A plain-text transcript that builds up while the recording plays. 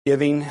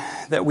Giving,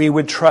 that we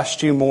would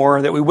trust you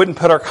more, that we wouldn't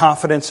put our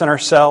confidence in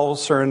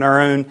ourselves or in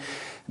our own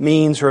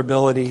means or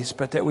abilities,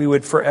 but that we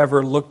would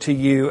forever look to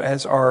you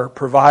as our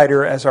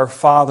provider, as our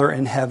Father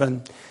in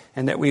heaven,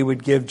 and that we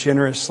would give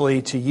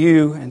generously to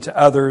you and to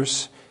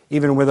others,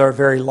 even with our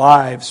very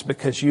lives,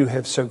 because you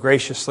have so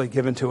graciously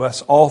given to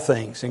us all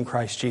things in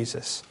Christ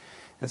Jesus.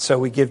 And so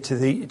we give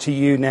to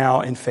you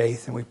now in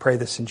faith, and we pray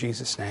this in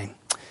Jesus' name.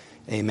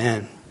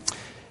 Amen.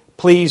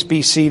 Please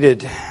be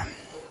seated.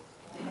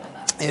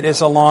 It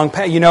is a long,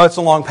 it's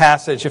a long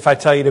passage if I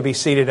tell you to be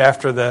seated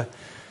after the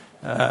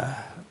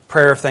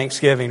prayer of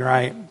thanksgiving,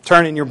 right?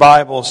 Turn in your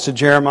Bibles to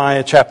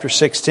Jeremiah chapter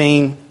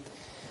 16.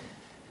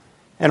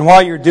 And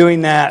while you're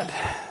doing that,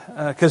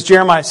 because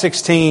Jeremiah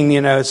 16,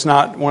 it's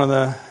not one of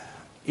the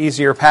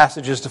easier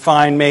passages to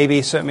find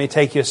maybe, so it may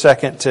take you a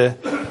second to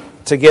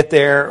get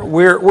there.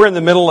 We're in the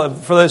middle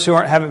of, for those who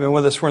haven't been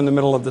with us, we're in the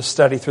middle of the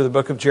study through the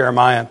book of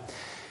Jeremiah.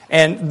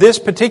 And this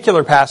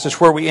particular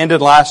passage where we ended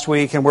last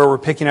week and where we're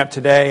picking up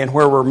today and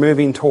where we're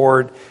moving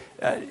toward,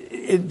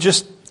 it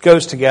just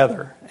goes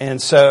together.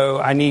 And so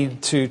I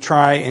need to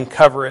try and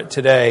cover it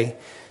today.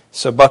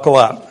 So buckle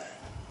up.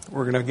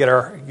 We're going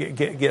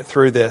to get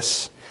through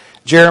this.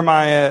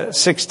 Jeremiah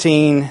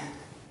 16,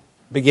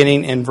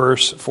 beginning in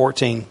verse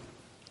 14.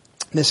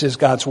 This is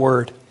God's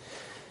word.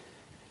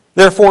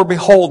 Therefore,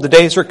 behold, the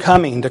days are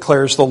coming,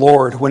 declares the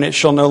Lord, when it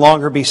shall no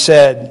longer be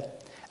said,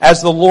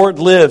 as the Lord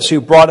lives,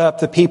 who brought up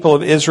the people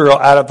of Israel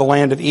out of the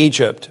land of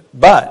Egypt.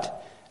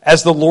 But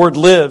as the Lord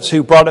lives,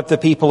 who brought up the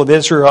people of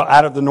Israel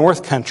out of the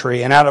north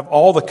country and out of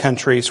all the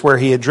countries where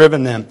he had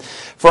driven them.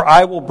 For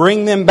I will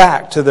bring them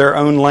back to their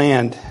own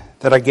land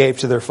that I gave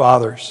to their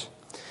fathers.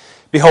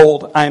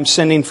 Behold, I am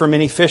sending for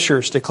many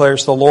fishers,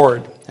 declares the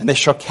Lord, and they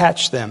shall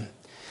catch them.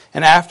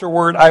 And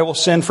afterward I will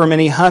send for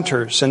many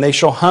hunters, and they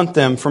shall hunt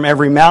them from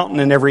every mountain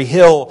and every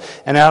hill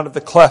and out of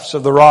the clefts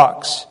of the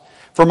rocks.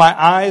 For my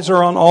eyes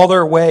are on all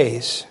their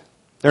ways.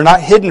 They're not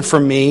hidden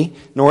from me,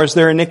 nor is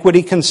their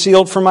iniquity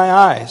concealed from my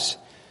eyes.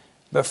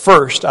 But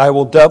first I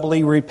will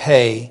doubly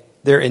repay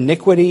their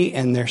iniquity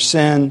and their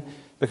sin,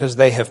 because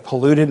they have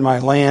polluted my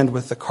land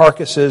with the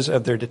carcasses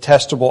of their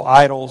detestable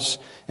idols,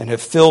 and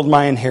have filled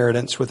my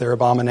inheritance with their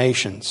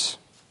abominations.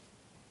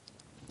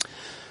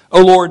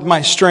 O Lord,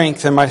 my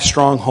strength and my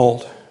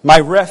stronghold, my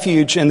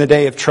refuge in the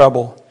day of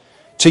trouble.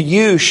 To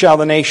you shall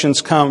the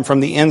nations come from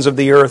the ends of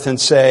the earth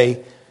and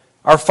say,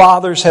 our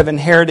fathers have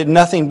inherited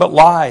nothing but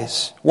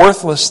lies,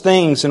 worthless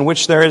things in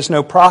which there is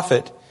no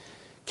profit.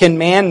 Can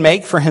man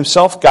make for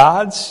himself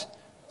gods?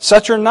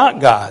 Such are not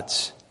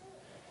gods.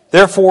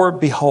 Therefore,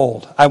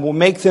 behold, I will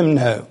make them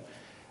know.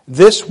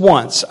 This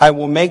once I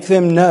will make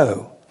them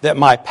know that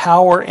my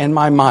power and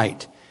my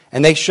might,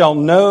 and they shall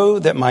know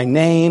that my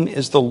name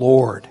is the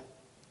Lord.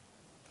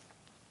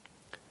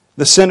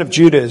 The sin of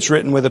Judah is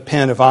written with a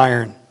pen of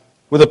iron.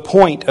 With a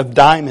point of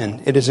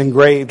diamond it is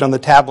engraved on the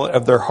tablet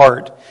of their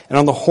heart and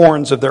on the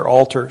horns of their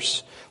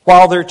altars.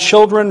 While their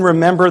children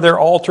remember their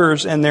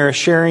altars and their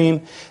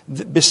Asherim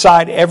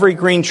beside every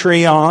green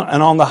tree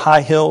and on the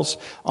high hills,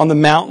 on the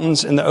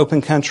mountains in the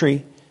open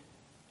country,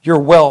 your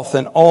wealth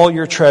and all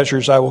your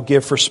treasures I will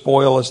give for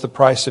spoil as the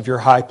price of your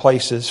high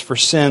places, for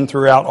sin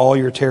throughout all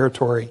your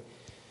territory.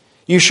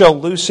 You shall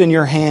loosen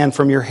your hand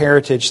from your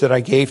heritage that I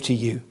gave to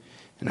you,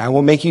 and I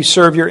will make you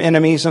serve your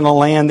enemies in a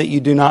land that you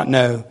do not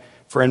know.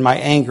 For in my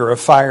anger a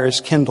fire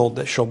is kindled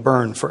that shall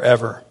burn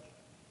forever.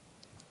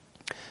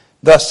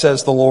 Thus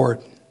says the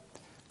Lord,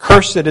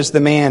 cursed is the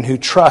man who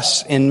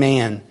trusts in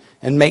man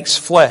and makes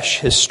flesh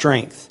his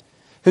strength,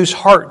 whose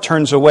heart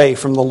turns away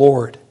from the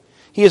Lord.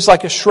 He is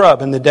like a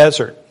shrub in the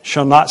desert,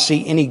 shall not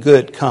see any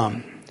good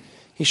come.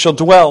 He shall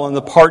dwell in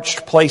the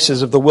parched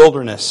places of the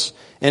wilderness,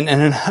 in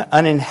an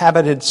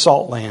uninhabited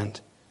salt land.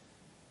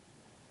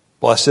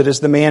 Blessed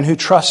is the man who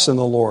trusts in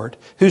the Lord,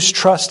 whose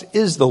trust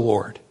is the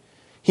Lord.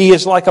 He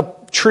is like a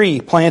tree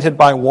planted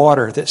by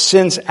water that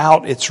sends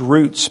out its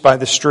roots by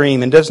the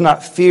stream and does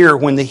not fear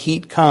when the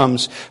heat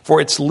comes, for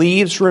its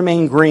leaves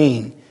remain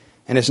green,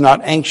 and is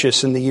not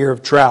anxious in the year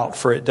of drought,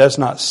 for it does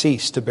not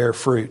cease to bear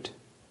fruit.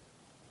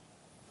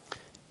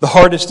 The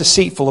heart is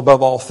deceitful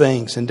above all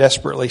things and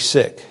desperately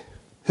sick.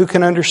 Who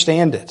can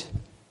understand it?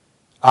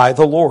 I,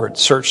 the Lord,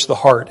 search the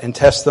heart and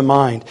test the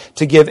mind,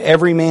 to give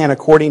every man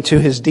according to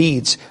his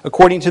deeds,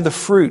 according to the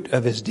fruit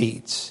of his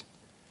deeds.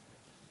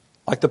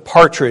 Like the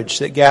partridge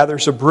that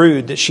gathers a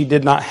brood that she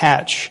did not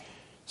hatch,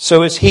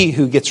 so is he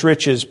who gets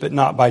riches, but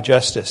not by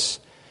justice.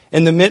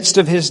 In the midst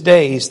of his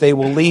days they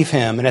will leave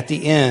him, and at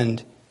the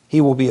end he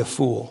will be a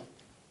fool.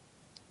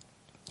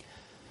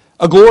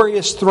 A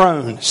glorious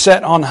throne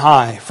set on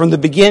high, from the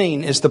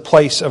beginning is the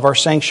place of our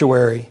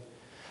sanctuary.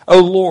 O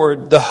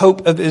Lord, the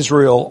hope of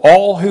Israel,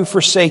 all who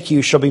forsake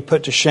you shall be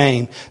put to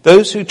shame.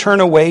 Those who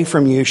turn away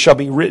from you shall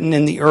be written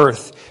in the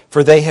earth,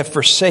 for they have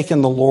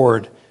forsaken the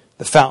Lord,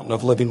 the fountain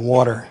of living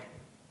water.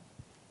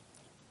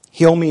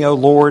 Heal me, O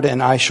Lord,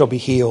 and I shall be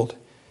healed.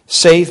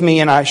 Save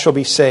me, and I shall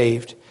be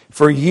saved,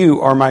 for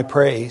you are my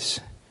praise.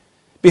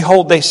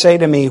 Behold, they say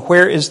to me,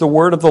 where is the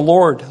word of the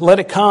Lord? Let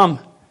it come.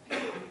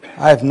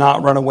 I have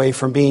not run away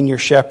from being your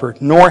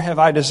shepherd, nor have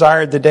I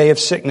desired the day of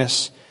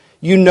sickness.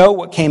 You know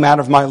what came out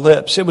of my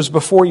lips. It was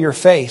before your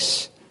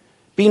face.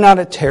 Be not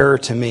a terror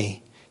to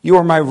me. You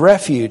are my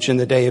refuge in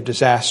the day of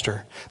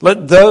disaster.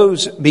 Let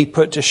those be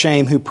put to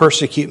shame who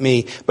persecute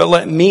me, but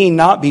let me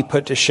not be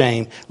put to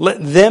shame.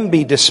 Let them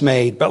be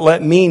dismayed, but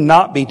let me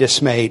not be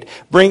dismayed.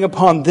 Bring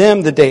upon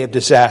them the day of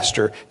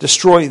disaster.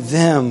 Destroy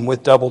them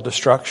with double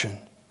destruction.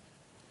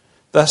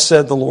 Thus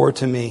said the Lord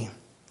to me,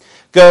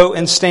 Go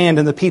and stand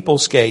in the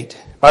people's gate,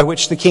 by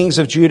which the kings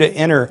of Judah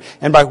enter,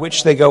 and by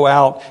which they go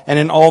out, and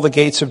in all the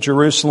gates of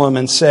Jerusalem,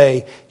 and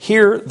say,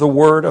 Hear the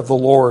word of the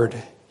Lord,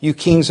 you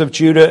kings of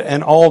Judah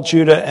and all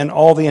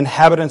the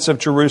inhabitants of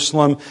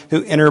Jerusalem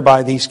who enter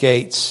by these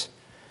gates.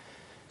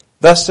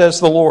 Thus says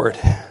the Lord,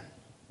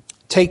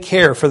 Take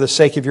care for the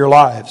sake of your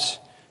lives,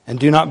 and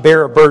do not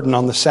bear a burden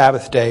on the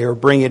Sabbath day, or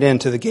bring it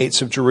into the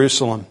gates of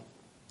Jerusalem.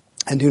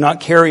 And do not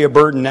carry a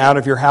burden out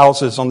of your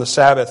houses on the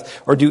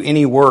Sabbath, or do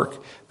any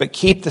work, but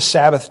keep the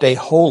Sabbath day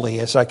holy,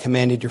 as I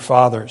commanded your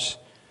fathers.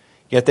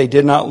 Yet they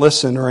did not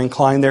listen or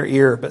incline their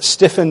ear, but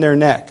stiffened their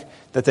neck,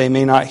 that they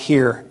may not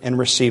hear and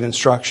receive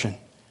instruction.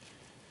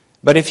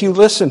 But if you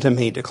listen to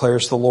me,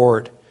 declares the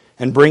Lord,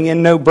 and bring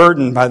in no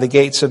burden by the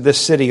gates of this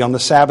city on the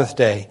Sabbath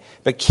day,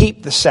 but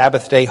keep the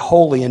Sabbath day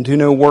holy and do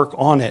no work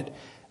on it,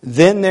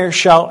 then there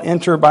shall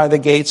enter by the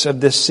gates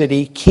of this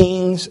city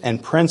kings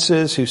and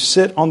princes who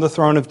sit on the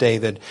throne of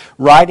David,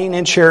 riding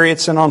in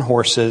chariots and on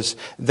horses,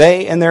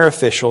 they and their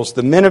officials,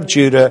 the men of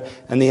Judah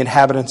and the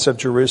inhabitants of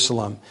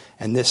Jerusalem.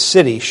 And this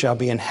city shall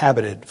be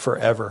inhabited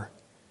forever.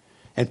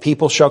 And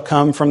people shall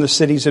come from the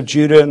cities of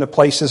Judah and the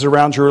places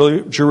around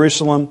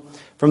Jerusalem,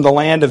 from the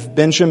land of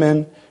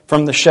Benjamin,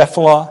 from the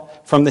Shephelah,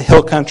 from the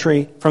hill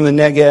country, from the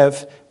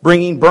Negev,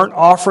 bringing burnt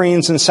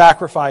offerings and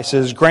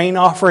sacrifices, grain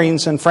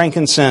offerings and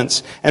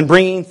frankincense, and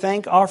bringing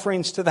thank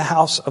offerings to the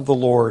house of the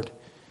Lord.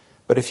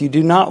 But if you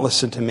do not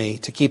listen to me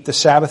to keep the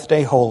Sabbath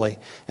day holy,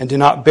 and do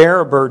not bear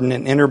a burden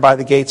and enter by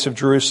the gates of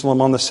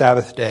Jerusalem on the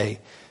Sabbath day,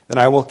 then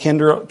I will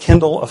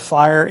kindle a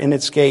fire in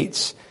its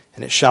gates,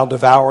 and it shall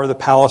devour the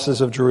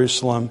palaces of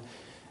Jerusalem,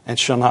 and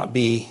shall not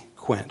be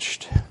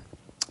quenched.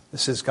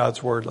 This is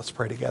God's word. Let's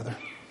pray together.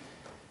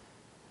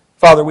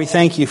 Father, we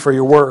thank you for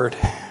your word,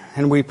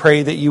 and we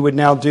pray that you would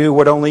now do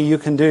what only you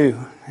can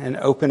do and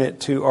open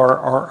it to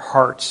our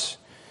hearts.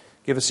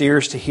 Give us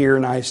ears to hear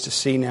and eyes to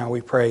see now,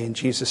 we pray in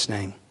Jesus'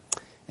 name.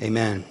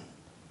 Amen.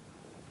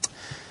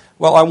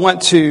 Well, I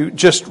want to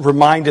just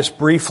remind us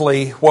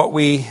briefly what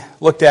we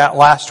looked at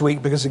last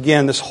week, because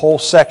again, this whole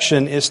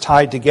section is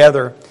tied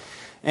together.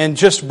 And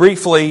just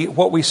briefly,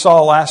 what we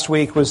saw last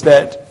week was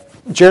that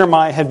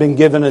Jeremiah had been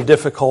given a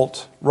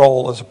difficult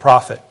role as a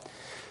prophet.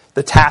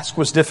 The task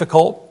was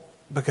difficult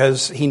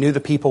because he knew the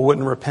people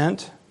wouldn't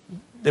repent.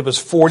 It was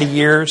 40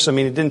 years. It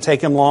didn't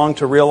take him long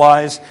to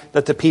realize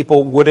that the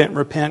people wouldn't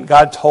repent.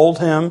 God told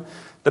him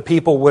the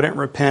people wouldn't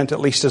repent,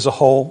 at least as a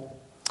whole.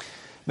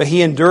 But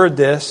he endured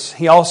this.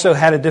 He also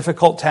had a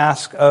difficult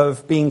task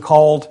of being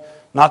called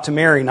not to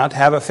marry, not to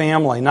have a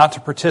family, not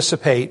to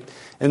participate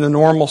in the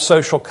normal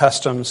social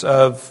customs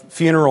of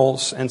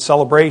funerals and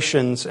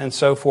celebrations and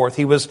so forth.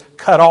 He was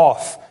cut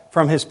off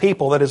from his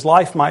people, that his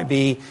life might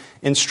be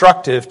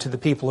instructive to the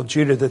people of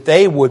Judah, that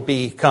they would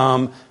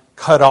become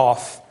cut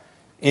off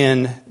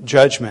in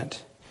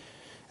judgment.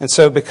 And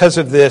so because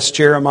of this,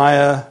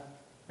 Jeremiah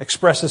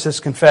expresses his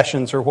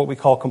confessions, or what we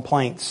call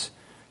complaints,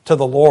 to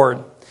the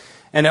Lord.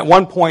 And at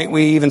one point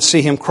we even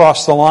see him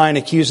cross the line,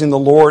 accusing the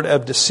Lord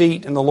of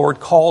deceit, and the Lord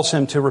calls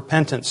him to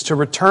repentance, to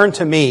return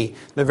to me,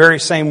 the very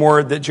same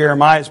word that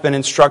Jeremiah has been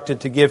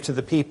instructed to give to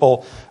the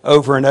people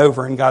over and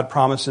over. And God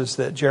promises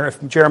that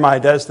if Jeremiah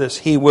does this,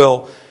 he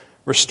will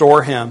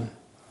restore him.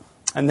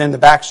 And then the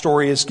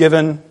backstory is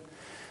given,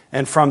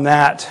 and from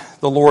that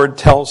the Lord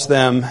tells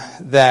them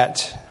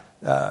that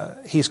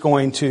he's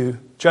going to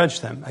judge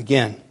them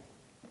again.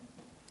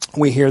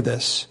 We hear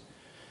this.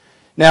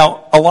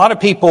 Now, a lot of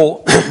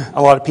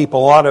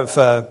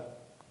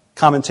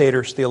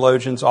commentators,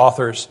 theologians,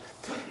 authors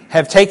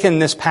have taken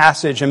this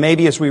passage, and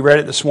maybe as we read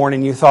it this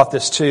morning, you thought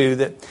this too,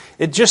 that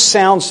it just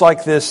sounds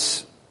like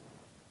this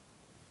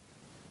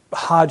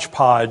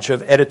hodgepodge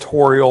of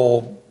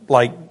editorial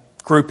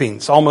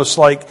groupings, almost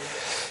like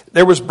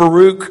there was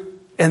Baruch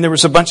and there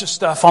was a bunch of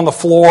stuff on the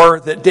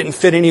floor that didn't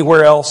fit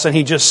anywhere else, and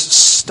he just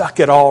stuck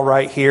it all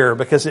right here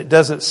because it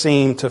doesn't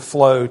seem to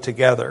flow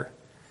together.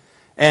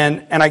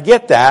 And I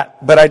get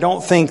that, but I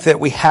don't think that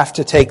we have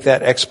to take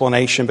that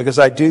explanation, because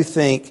I do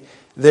think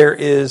there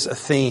is a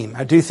theme.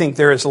 I do think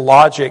there is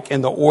logic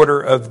in the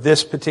order of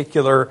this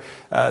particular,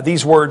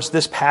 these words,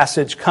 this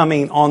passage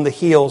coming on the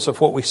heels of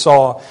what we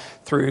saw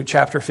through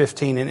chapter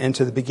 15 and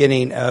into the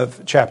beginning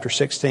of chapter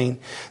 16.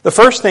 The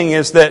first thing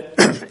is that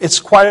it's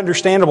quite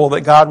understandable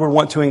that God would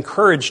want to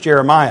encourage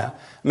Jeremiah.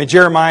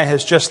 Jeremiah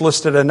has just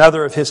listed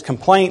another of his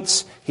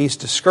complaints. He's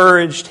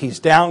discouraged. He's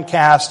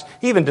downcast.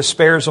 He even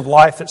despairs of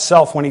life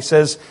itself when he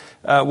says,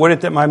 would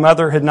it that my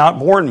mother had not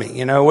borne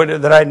me?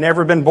 That I had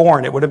never been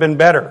born. It would have been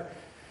better.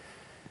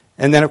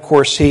 And then, of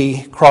course,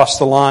 he crossed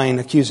the line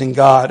accusing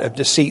God of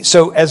deceit.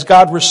 So as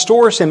God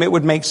restores him, it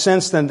would make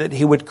sense then that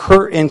he would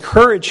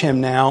encourage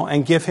him now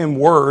and give him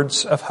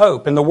words of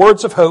hope. And the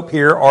words of hope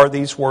here are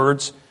these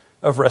words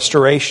of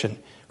restoration.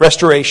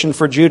 Restoration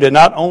for Judah.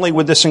 Not only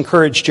would this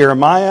encourage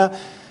Jeremiah,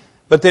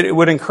 but that it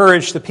would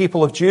encourage the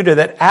people of Judah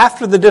that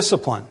after the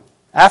discipline,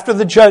 after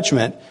the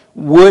judgment,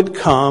 would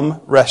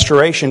come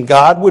restoration.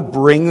 God would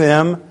bring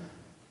them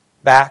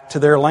back to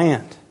their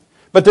land.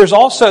 But there's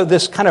also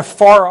this kind of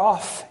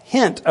far-off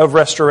hint of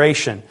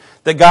restoration,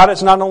 that God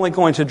is not only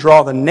going to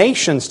draw the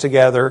nations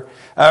together,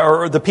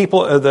 or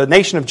the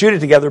nation of Judah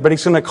together, but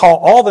he's going to call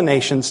all the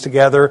nations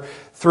together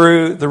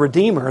through the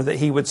Redeemer that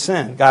he would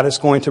send. God is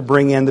going to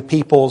bring in the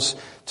peoples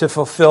to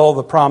fulfill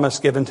the promise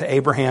given to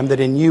Abraham that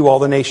in you all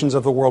the nations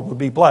of the world would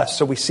be blessed.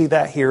 So we see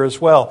that here as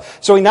well.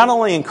 So he not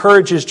only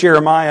encourages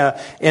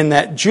Jeremiah in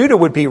that Judah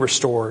would be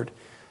restored,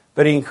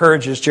 but he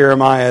encourages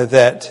Jeremiah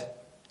that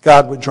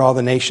God would draw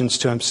the nations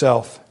to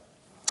himself.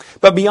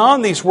 But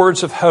beyond these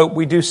words of hope,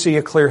 we do see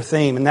a clear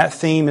theme, and that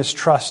theme is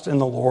trust in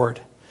the Lord.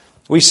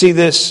 We see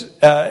this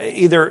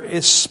either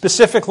is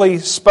specifically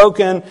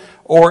spoken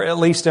or at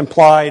least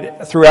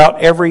implied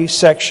throughout every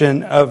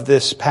section of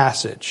this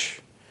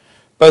passage.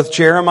 Both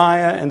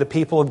Jeremiah and the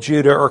people of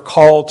Judah are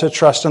called to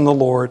trust in the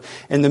Lord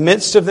in the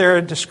midst of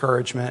their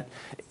discouragement,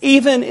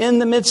 even in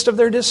the midst of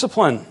their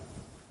discipline.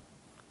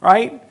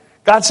 Right?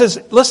 God says,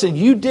 listen,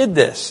 you did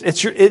this.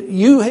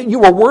 You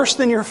were worse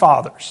than your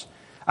fathers.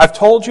 I've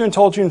told you and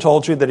told you and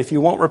told you that if you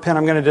won't repent,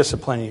 I'm going to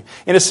discipline you.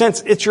 In a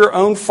sense, it's your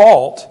own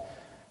fault,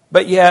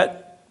 but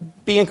yet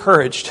be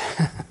encouraged.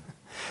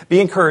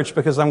 Be encouraged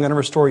because I'm going to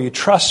restore you.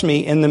 Trust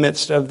me in the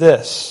midst of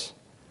this.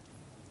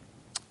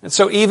 And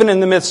so even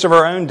in the midst of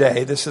our own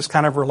day, this is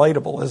kind of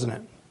relatable, isn't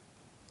it?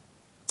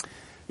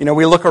 You know,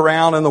 we look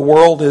around and the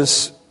world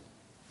is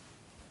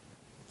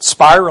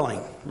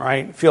spiraling,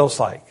 right? It feels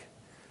like.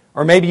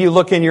 Or maybe you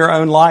look in your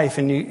own life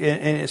and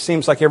it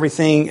seems like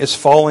everything is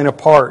falling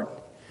apart.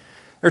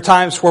 There are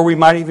times where we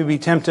might even be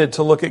tempted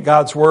to look at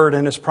God's Word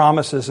and His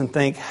promises and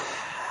think,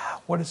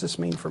 what does this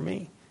mean for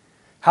me?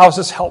 How does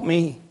this help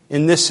me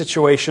in this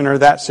situation or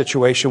that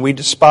situation? We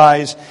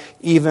despise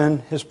even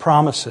His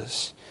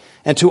promises.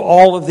 And to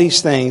all of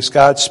these things,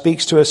 God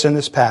speaks to us in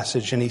this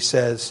passage and He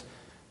says,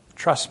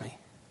 trust me.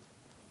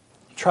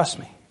 Trust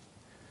me.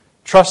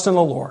 Trust in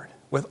the Lord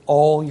with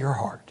all your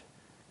heart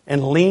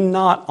and lean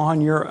not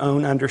on your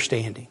own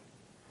understanding.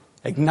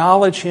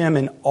 Acknowledge Him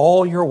in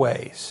all your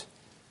ways,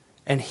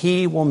 and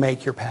He will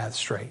make your path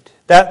straight.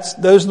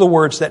 Those are the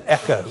words that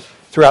echo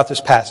throughout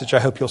this passage. I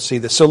hope you'll see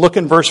this. So look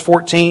in verse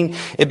 14.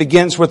 It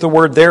begins with the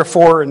word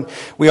therefore, and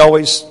we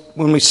always,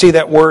 when we see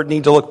that word,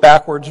 need to look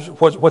backwards.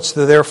 What's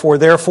the therefore?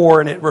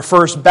 Therefore, and it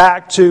refers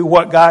back to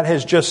what God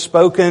has just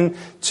spoken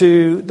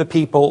to the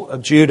people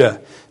of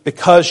Judah.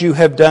 Because you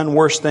have done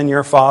worse than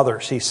your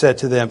fathers, He said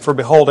to them, for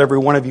behold, every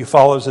one of you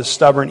follows a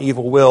stubborn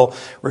evil will,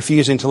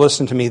 refusing to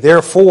listen to me.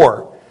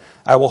 Therefore,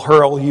 I will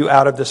hurl you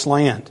out of this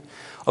land.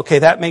 Okay,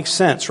 that makes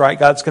sense, right?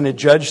 God's going to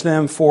judge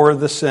them for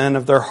the sin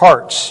of their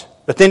hearts.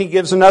 But then He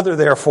gives another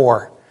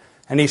therefore.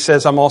 And He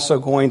says, I'm also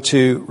going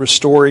to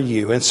restore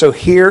you. And so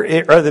here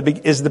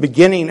is the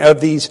beginning of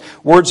these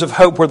words of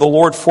hope where the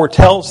Lord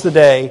foretells the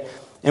day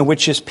in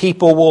which His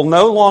people will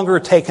no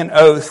longer take an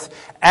oath,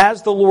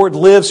 as the Lord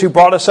lives who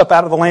brought us up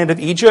out of the land of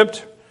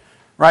Egypt.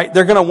 Right?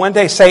 They're going to one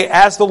day say,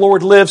 as the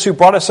Lord lives who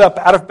brought us up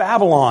out of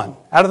Babylon,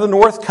 out of the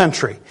north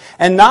country.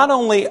 And not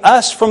only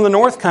us from the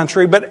north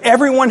country, but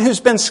everyone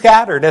who's been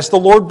scattered as the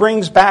Lord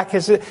brings back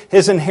His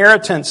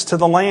inheritance to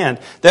the land.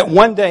 That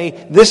one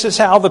day, this is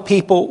how the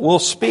people will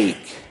speak.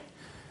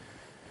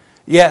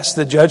 Yes,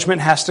 the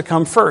judgment has to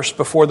come first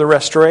before the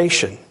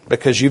restoration,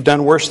 because you've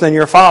done worse than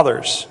your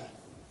fathers.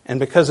 And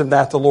because of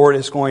that, the Lord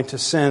is going to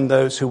send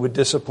those who would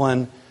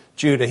discipline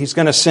Judah. He's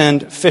going to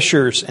send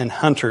fishers and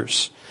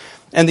hunters.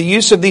 And the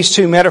use of these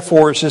two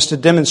metaphors is to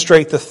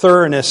demonstrate the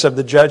thoroughness of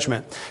the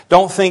judgment.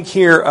 Don't think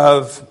here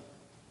of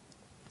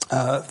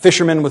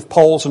fishermen with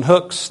poles and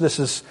hooks. This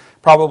is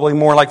probably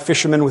more like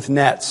fishermen with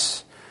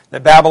nets.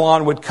 That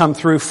Babylon would come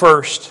through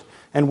first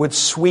and would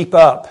sweep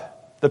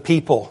up the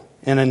people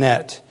in a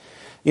net.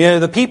 You know,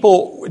 the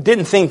people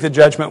didn't think the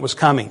judgment was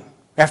coming.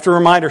 We have to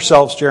remind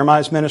ourselves,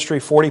 Jeremiah's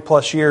ministry, 40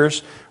 plus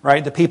years,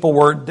 right? The people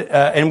were,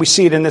 and we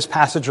see it in this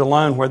passage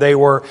alone, where they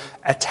were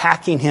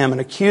attacking him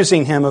and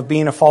accusing him of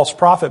being a false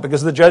prophet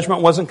because the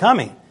judgment wasn't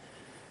coming.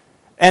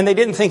 And they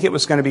didn't think it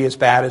was going to be as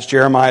bad as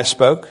Jeremiah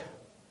spoke.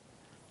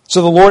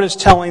 So the Lord is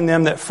telling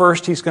them that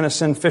first He's going to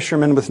send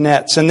fishermen with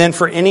nets. And then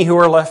for any who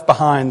are left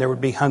behind, there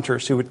would be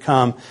hunters who would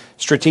come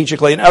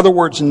strategically. In other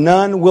words,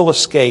 none will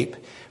escape.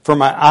 For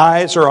my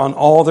eyes are on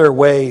all their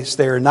ways.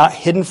 They are not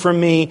hidden from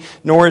me,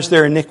 nor is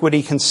their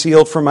iniquity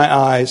concealed from my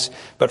eyes.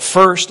 But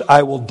first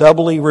I will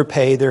doubly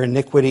repay their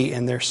iniquity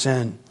and their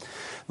sin.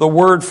 The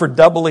word for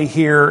doubly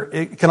here,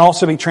 it can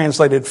also be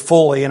translated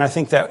fully, and I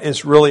think that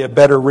is really a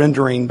better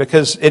rendering,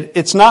 because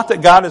it's not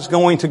that God is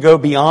going to go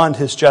beyond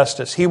His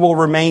justice. He will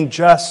remain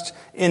just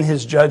in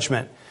His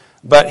judgment,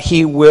 but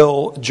He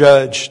will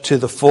judge to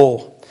the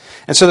full.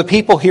 And so the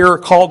people here are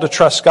called to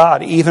trust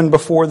God even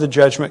before the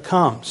judgment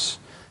comes,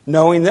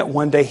 knowing that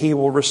one day He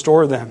will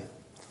restore them.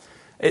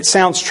 It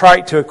sounds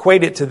trite to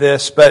equate it to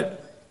this, but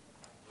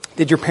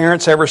did your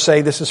parents ever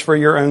say this is for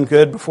your own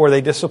good before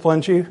they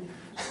disciplined you?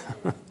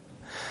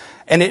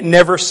 And it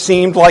never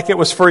seemed like it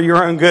was for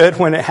your own good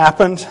when it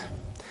happened?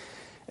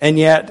 And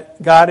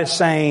yet God is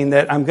saying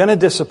that I'm going to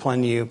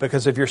discipline you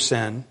because of your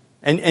sin.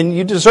 And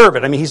you deserve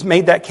it. I mean, He's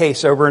made that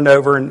case over and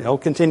over, and He'll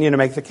continue to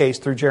make the case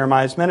through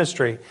Jeremiah's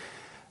ministry.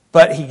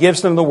 But He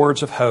gives them the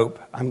words of hope.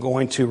 I'm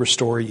going to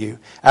restore you.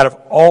 Out of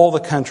all the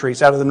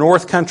countries, out of the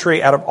north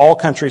country, out of all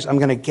countries, I'm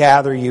going to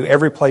gather you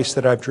every place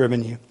that I've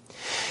driven you.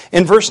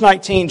 In verse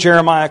 19,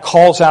 Jeremiah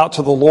calls out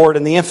to the Lord,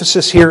 and the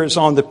emphasis here is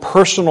on the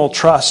personal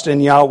trust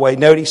in Yahweh.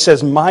 Note he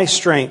says, my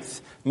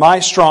strength, my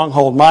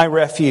stronghold, my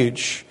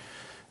refuge.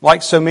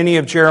 Like so many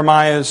of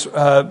Jeremiah's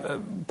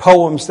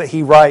poems that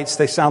he writes,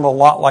 they sound a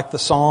lot like the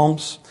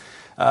Psalms.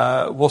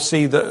 We'll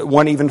see the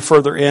one even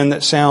further in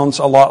that sounds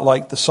a lot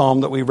like the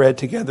psalm that we read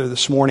together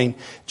this morning.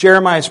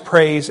 Jeremiah's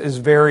praise is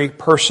very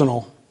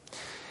personal.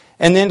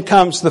 And then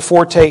comes the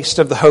foretaste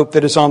of the hope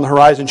that is on the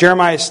horizon.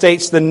 Jeremiah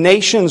states the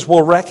nations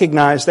will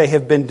recognize they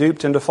have been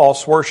duped into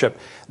false worship.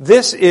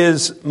 This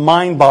is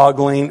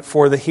mind-boggling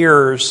for the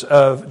hearers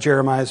of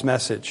Jeremiah's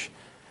message.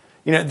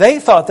 You know, they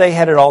thought they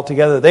had it all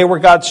together. They were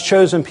God's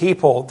chosen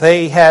people.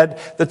 They had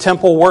the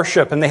temple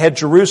worship and they had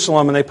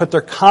Jerusalem and they put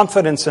their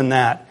confidence in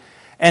that.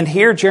 And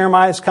here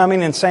Jeremiah is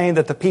coming and saying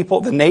that the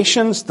people, the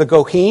nations, the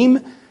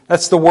Gohim,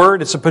 that's the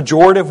word, it's a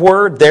pejorative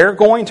word, they're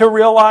going to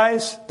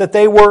realize that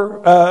they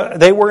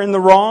were in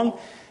the wrong.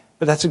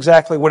 But that's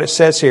exactly what it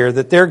says here,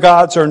 that their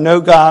gods are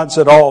no gods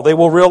at all. They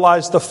will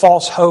realize the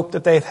false hope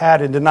that they've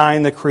had in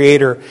denying the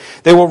Creator.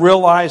 They will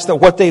realize that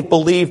what they've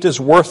believed is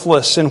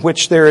worthless, in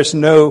which there is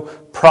no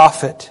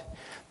profit.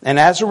 And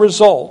as a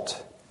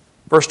result,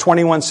 verse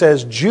 21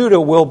 says,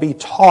 Judah will be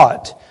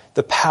taught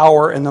the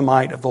power and the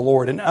might of the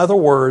Lord. In other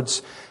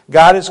words,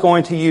 God is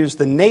going to use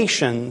the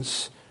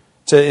nations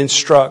to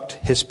instruct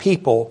His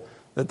people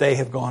that they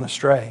have gone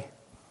astray.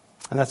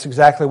 And that's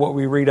exactly what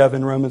we read of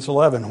in Romans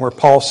 11, where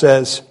Paul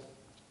says,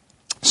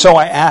 so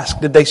I ask,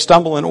 did they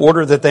stumble in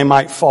order that they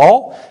might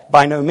fall?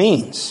 By no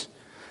means.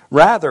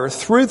 Rather,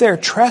 through their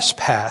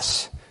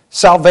trespass,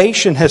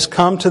 salvation has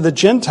come to the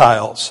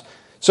Gentiles,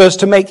 so as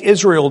to make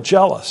Israel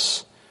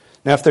jealous.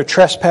 Now, if their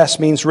trespass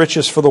means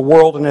riches for the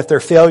world, and if their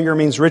failure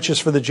means riches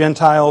for the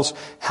Gentiles,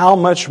 how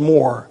much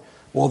more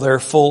will their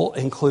full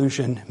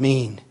inclusion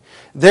mean?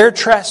 Their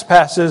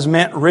trespasses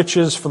meant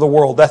riches for the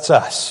world. That's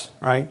us,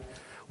 right?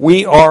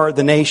 We are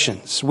the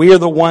nations. We are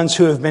the ones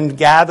who have been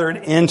gathered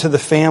into the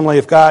family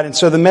of God. And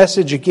so the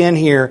message again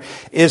here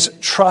is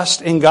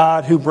trust in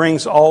God who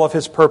brings all of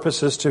His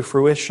purposes to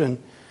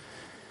fruition.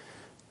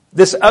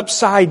 This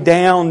upside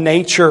down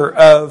nature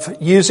of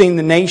using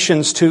the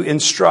nations to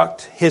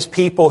instruct His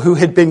people who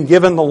had been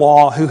given the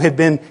law,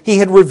 He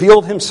had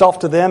revealed Himself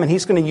to them, and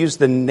He's going to use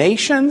the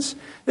nations.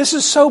 This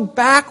is so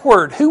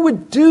backward. Who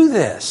would do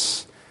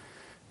this?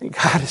 And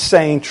God is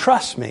saying,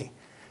 trust me.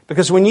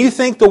 Because when you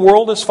think the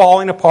world is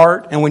falling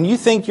apart, and when you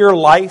think your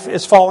life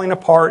is falling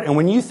apart, and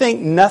when you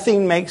think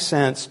nothing makes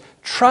sense,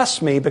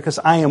 trust me because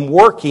I am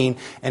working,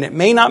 and it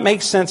may not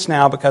make sense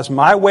now because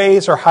my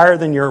ways are higher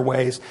than your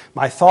ways.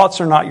 My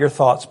thoughts are not your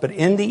thoughts, but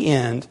in the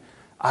end,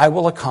 I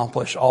will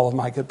accomplish all of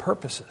my good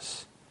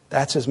purposes.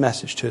 That's His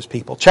message to His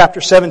people.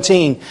 Chapter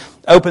 17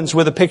 opens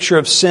with a picture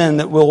of sin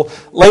that will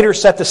later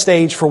set the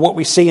stage for what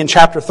we see in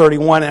chapter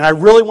 31. And I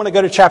really want to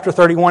go to chapter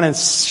 31 and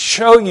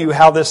show you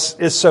how this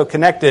is so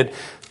connected,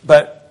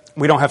 but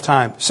we don't have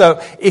time.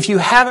 So if you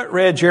haven't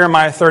read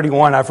Jeremiah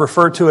 31, I've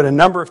referred to it a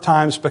number of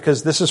times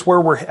because this is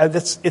where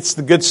it's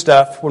the good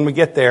stuff when we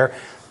get there.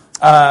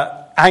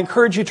 I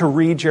encourage you to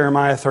read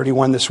Jeremiah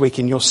 31 this week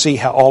and you'll see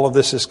how all of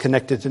this is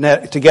connected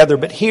together.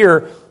 But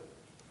here,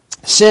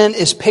 sin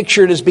is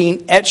pictured as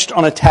being etched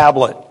on a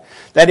tablet.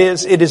 That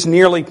is, it is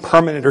nearly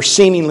permanent or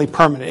seemingly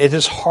permanent. It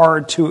is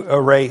hard to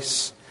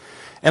erase.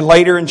 And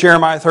later in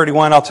Jeremiah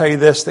 31, I'll tell you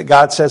this, that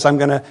God says, I'm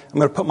going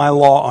to put my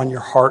law on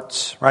your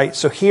hearts, right?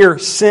 So here,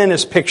 sin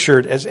is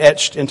pictured as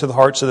etched into the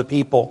hearts of the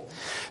people.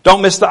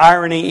 Don't miss the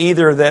irony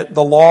either that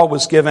the law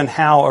was given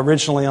how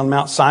originally on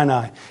Mount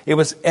Sinai. It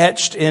was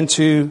etched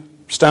into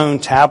stone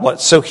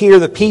tablets. So here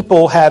the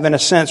people have, in a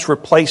sense,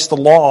 replaced the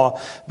law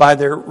by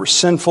their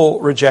sinful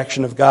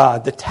rejection of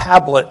God. The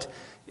tablet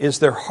is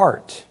their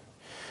heart.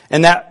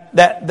 And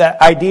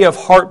that idea of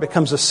heart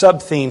becomes a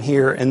sub-theme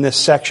here in this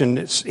section.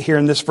 It's here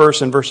in this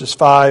verse in verses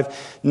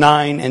 5,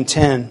 9, and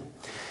 10.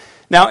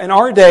 Now, in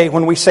our day,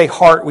 when we say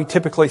heart, we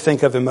typically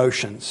think of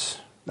emotions.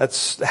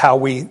 That's how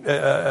we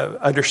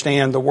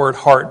understand the word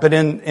heart. But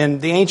in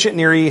the ancient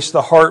Near East,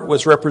 the heart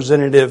was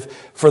representative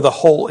for the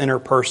whole inner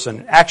person.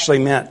 It actually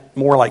meant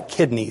more like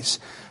kidneys.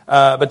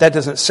 but that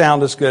doesn't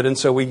sound as good, and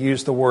so we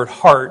use the word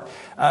heart.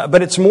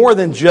 But it's more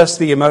than just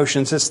the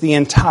emotions. It's the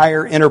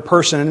entire inner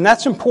person. And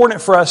that's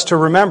important for us to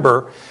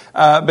remember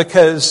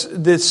because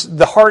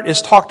the heart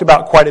is talked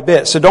about quite a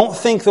bit. So don't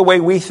think the way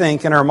we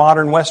think in our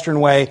modern Western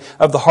way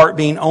of the heart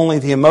being only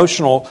the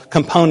emotional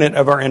component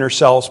of our inner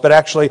selves, but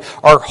actually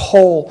our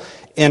whole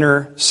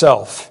inner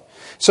self.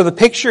 So the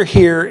picture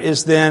here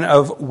is then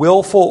of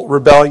willful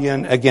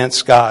rebellion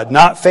against God.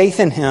 Not faith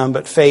in Him,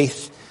 but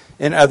faith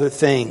in other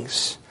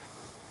things.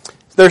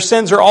 Their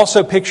sins are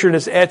also pictured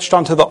as etched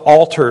onto the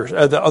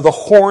altar, the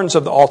horns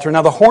of the altar.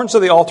 Now the horns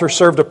of the altar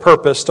served a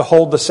purpose to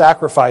hold the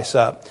sacrifice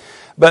up.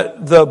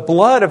 But the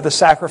blood of the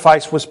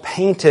sacrifice was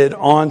painted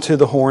onto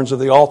the horns of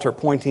the altar,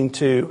 pointing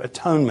to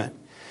atonement.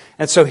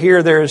 And so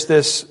here there is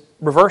this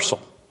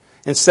reversal.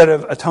 Instead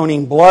of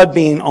atoning blood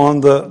being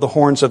on the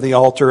horns of the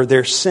altar,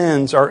 their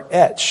sins are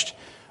etched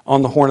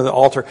on the horn of the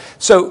altar.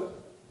 So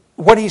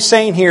what he's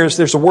saying here is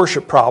there's a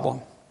worship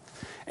problem.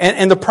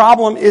 And the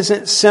problem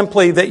isn't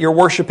simply that you're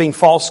worshiping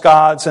false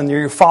gods and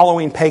you're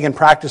following pagan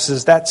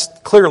practices. That's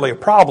clearly a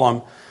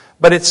problem.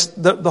 But it's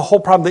the whole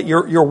problem that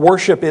your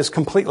worship is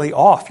completely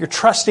off. You're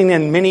trusting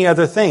in many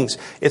other things.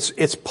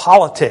 It's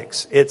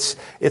politics. It's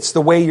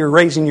the way you're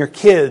raising your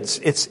kids.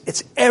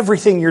 It's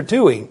everything you're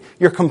doing.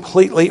 You're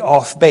completely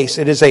off base.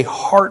 It is a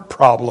heart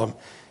problem,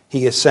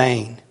 he is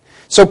saying.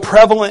 So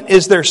prevalent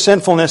is their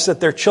sinfulness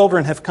that their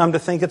children have come to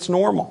think it's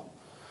normal.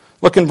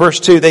 Look in verse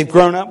 2. They've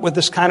grown up with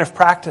this kind of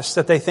practice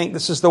that they think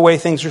this is the way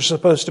things are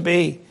supposed to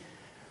be.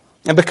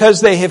 And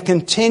because they have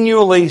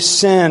continually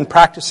sinned,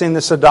 practicing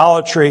this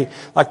idolatry,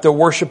 like the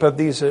worship of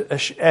these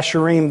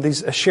Asherim,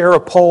 these Asherah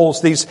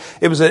poles,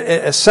 it was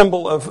a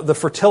symbol of the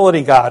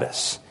fertility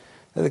goddess.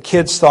 The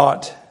kids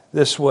thought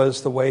this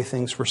was the way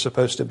things were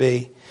supposed to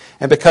be.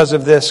 And because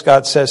of this,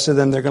 God says to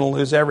them, they're going to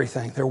lose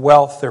everything. Their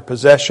wealth, their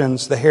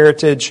possessions, the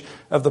heritage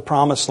of the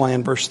promised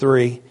land, verse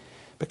 3.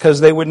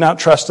 Because they would not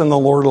trust in the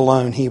Lord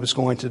alone, He was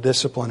going to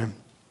discipline them.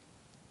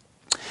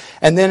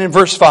 And then in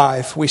verse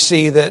 5, we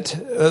see that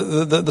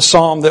the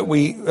psalm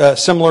that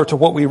similar to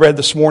what we read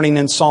this morning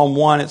in Psalm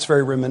 1, it's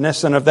very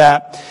reminiscent of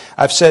that.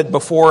 I've said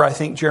before, I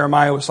think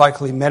Jeremiah was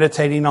likely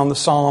meditating on the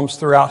Psalms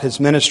throughout his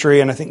ministry,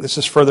 and I think this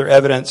is further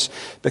evidence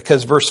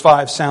because verse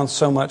 5 and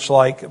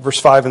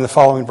the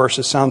following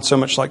verses sound so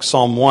much like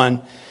Psalm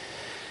 1.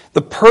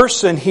 The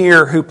person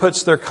here who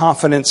puts their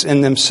confidence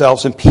in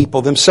themselves and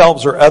people,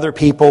 themselves or other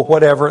people,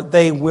 whatever,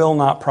 they will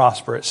not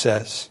prosper, it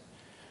says.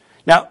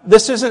 Now,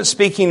 this isn't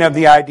speaking of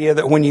the idea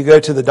that when you go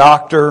to the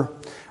doctor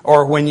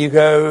or when you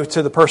go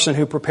to the person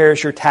who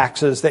prepares your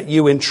taxes that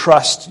you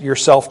entrust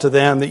yourself to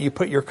them, that you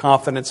put your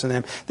confidence in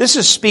them. This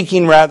is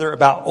speaking rather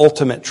about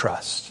ultimate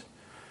trust.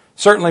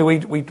 Certainly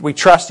we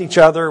trust each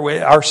other.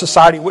 Our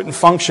society wouldn't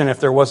function if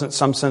there wasn't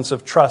some sense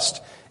of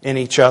trust in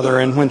each other.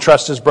 And when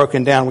trust is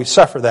broken down, we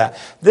suffer that.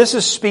 This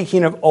is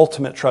speaking of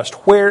ultimate trust.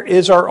 Where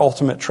is our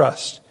ultimate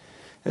trust?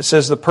 It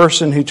says the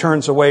person who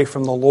turns away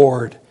from the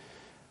Lord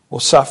will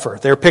suffer.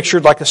 They're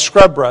pictured like a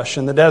scrub brush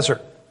in the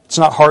desert. It's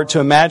not hard to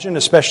imagine,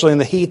 especially in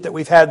the heat that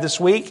we've had this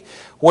week,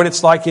 what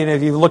it's like.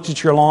 If you've looked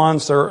at your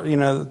lawns,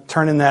 they're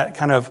turning that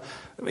kind of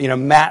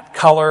matte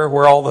color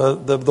where all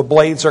the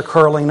blades are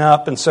curling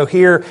up. And so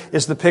here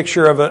is the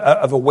picture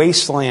of a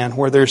wasteland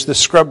where there's this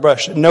scrub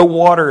brush, no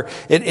water,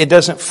 it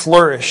doesn't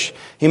flourish.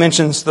 He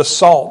mentions the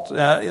salt,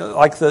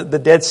 like the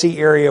Dead Sea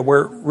area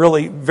where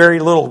really very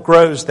little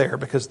grows there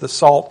because the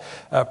salt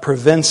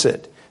prevents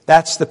it.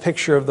 That's the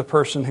picture of the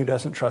person who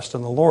doesn't trust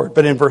in the Lord.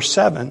 But in verse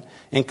 7,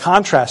 in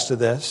contrast to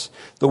this,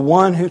 the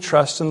one who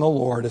trusts in the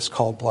Lord is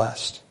called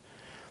blessed.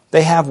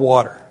 They have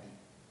water,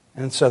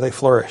 and so they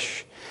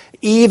flourish.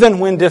 Even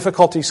when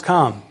difficulties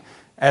come,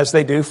 as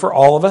they do for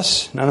all of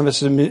us, none of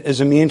us is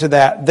immune to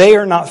that, they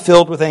are not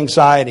filled with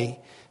anxiety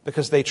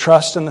because they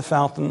trust in the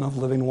fountain of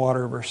living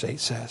water, verse 8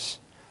 says.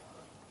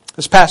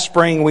 This past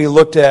spring, we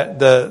looked at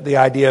the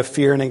idea of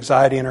fear and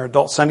anxiety in our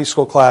adult Sunday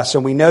school class,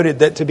 and we noted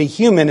that to be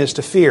human is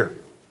to fear.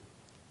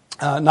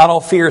 Not all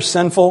fear is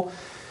sinful.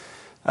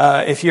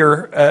 If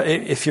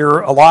you're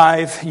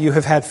alive, you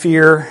have had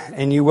fear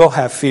and you will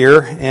have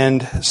fear,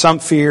 and some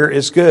fear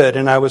is good.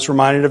 And I was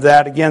reminded of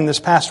that again this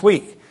past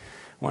week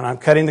when I'm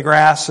cutting the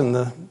grass and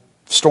the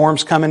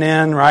storm's coming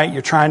in, right?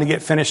 You're trying to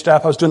get finished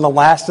up. I was doing the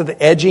last of the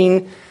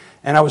edging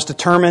and I was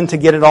determined to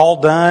get it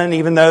all done,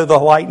 even though the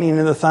lightning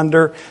and the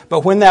thunder.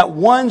 But when that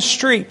one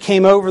streak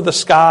came over the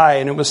sky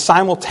and it was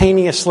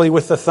simultaneously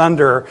with the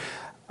thunder,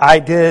 I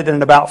did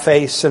an about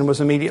face and was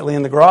immediately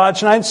in the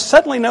garage, and I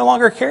suddenly no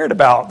longer cared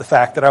about the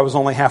fact that I was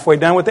only halfway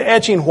done with the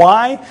edging.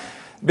 Why?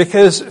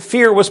 Because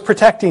fear was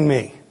protecting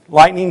me.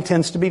 Lightning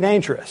tends to be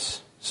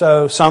dangerous,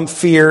 so some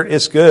fear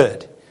is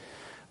good.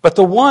 But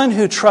the one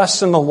who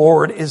trusts in the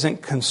Lord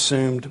isn't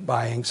consumed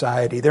by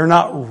anxiety. They're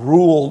not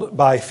ruled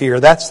by fear.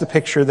 That's the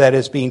picture that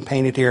is being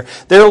painted here.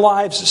 Their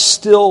lives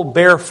still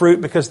bear fruit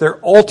because their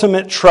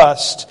ultimate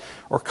trust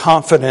or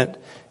confidence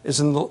is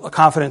in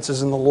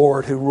the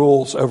Lord who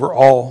rules over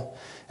all.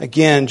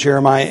 Again,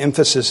 Jeremiah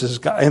emphasizes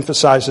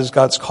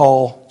God's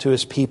call to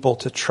His people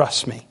to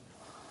trust me.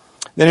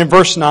 Then in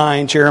verse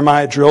 9,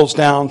 Jeremiah drills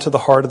down to the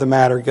heart of the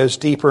matter, goes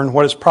deeper in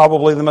what is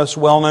probably the most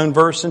well-known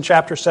verse in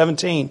chapter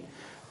 17.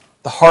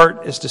 The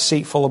heart is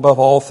deceitful above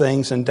all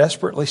things and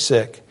desperately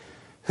sick.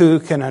 Who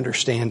can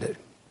understand it?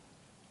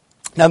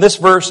 Now this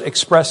verse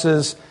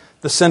expresses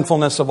the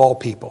sinfulness of all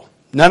people.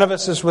 None of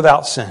us is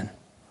without sin.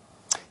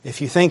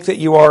 If you think that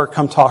you are,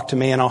 come talk to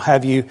me and I'll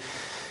have you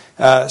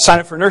sign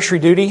up for nursery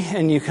duty,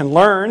 and you can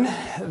learn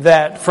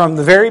that from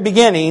the very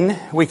beginning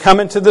we come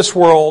into this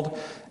world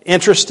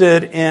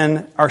interested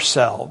in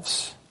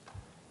ourselves.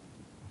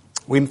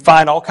 We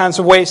find all kinds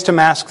of ways to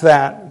mask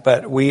that,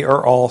 but we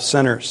are all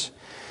sinners.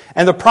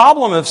 And the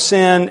problem of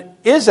sin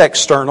is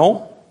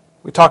external.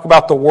 We talk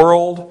about the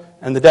world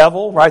and the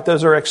devil, right?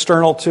 Those are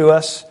external to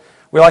us.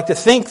 We like to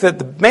think that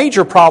the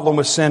major problem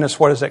with sin is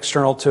what is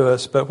external to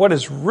us, but what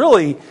is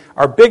really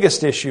our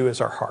biggest issue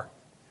is our heart,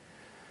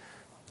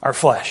 our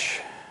flesh.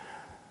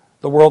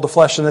 The world, the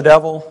flesh, and the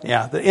devil,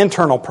 the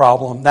internal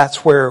problem,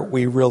 that's where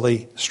we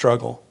really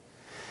struggle.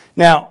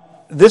 Now,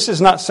 this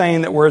is not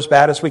saying that we're as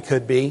bad as we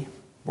could be.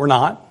 We're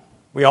not.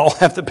 We all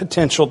have the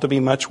potential to be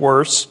much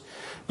worse.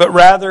 But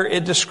rather,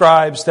 it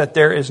describes that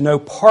there is no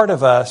part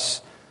of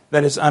us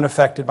that is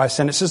unaffected by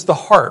sin. It says the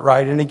heart,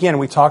 right? And again,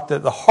 we talked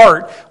that the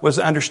heart was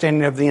the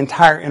understanding of the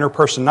entire inner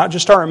person, not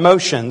just our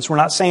emotions. We're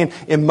not saying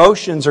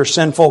emotions are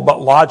sinful,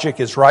 but logic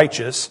is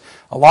righteous.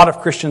 A lot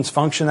of Christians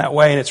function that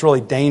way, and it's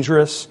really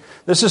dangerous.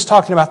 This is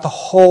talking about the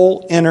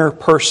whole inner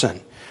person.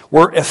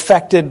 We're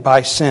affected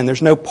by sin.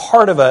 There's no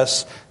part of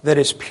us that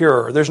is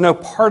pure. There's no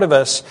part of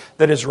us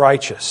that is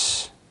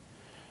righteous.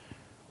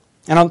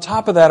 And on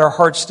top of that, our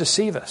hearts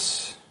deceive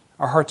us.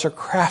 Our hearts are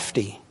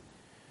crafty.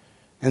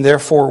 And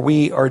therefore,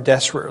 we are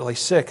desperately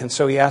sick. And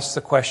so he asks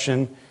the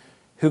question,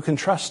 who can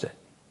trust it?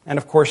 And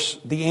of course,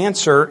 the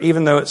answer,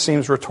 even though it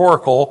seems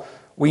rhetorical,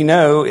 we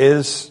know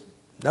is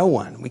no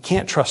one. We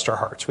can't trust our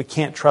hearts. We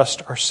can't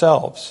trust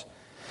ourselves.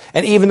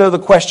 And even though the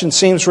question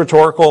seems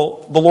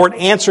rhetorical, the Lord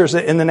answers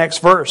it in the next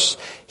verse.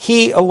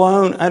 He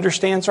alone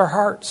understands our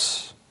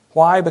hearts.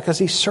 Why? Because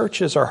He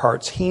searches our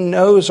hearts. He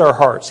knows our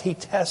hearts. He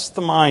tests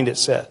the mind, it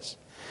says.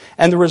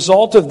 And the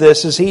result of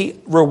this is He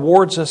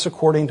rewards us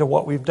according to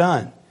what we've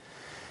done.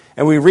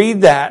 And we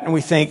read that and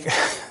we think,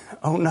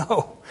 oh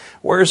no,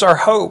 where's our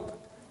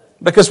hope?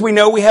 Because we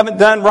know we haven't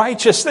done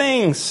righteous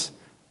things.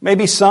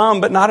 Maybe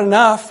some, but not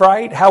enough,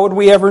 right? How would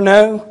we ever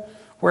know?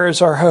 Where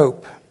is our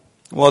hope?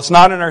 Well, it's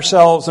not in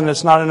ourselves and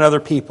it's not in other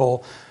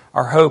people.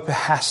 Our hope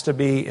has to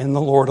be in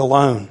the Lord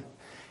alone.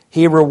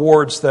 He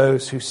rewards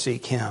those who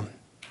seek Him,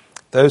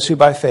 those who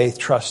by faith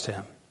trust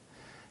Him.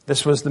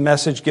 This was the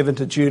message given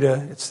to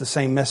Judah. It's the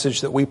same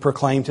message that we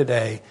proclaim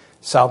today.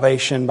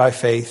 Salvation by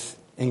faith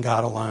in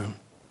God alone.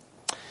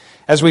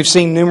 As we've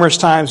seen numerous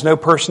times, no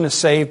person is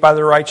saved by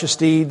their righteous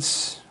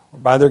deeds, or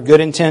by their good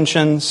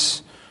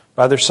intentions,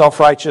 by their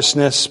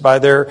self-righteousness, by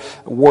their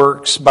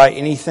works, by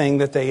anything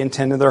that they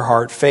intend in their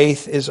heart.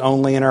 Faith is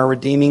only in our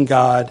redeeming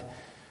God.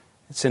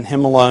 It's in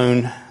Him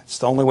alone. It's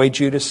the only way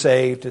Judah is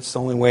saved. It's the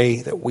only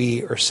way that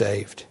we are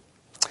saved.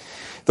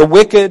 The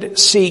wicked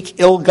seek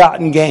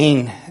ill-gotten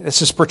gain.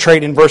 This is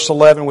portrayed in verse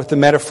 11 with the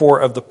metaphor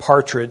of the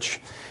partridge.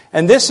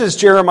 And this is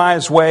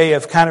Jeremiah's way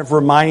of kind of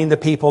reminding the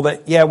people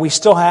that, we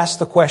still ask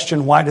the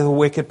question, why do the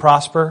wicked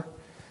prosper?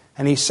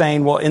 And he's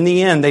saying, well, in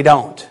the end, they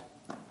don't.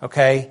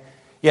 Okay?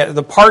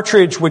 The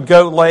partridge would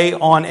go lay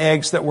on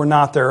eggs that were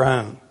not their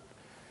own.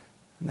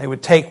 They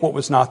would take what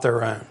was not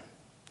their own.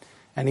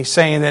 And he's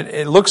saying that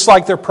it looks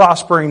like they're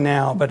prospering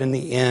now, but in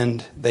the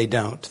end, they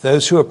don't.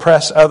 Those who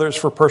oppress others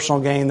for personal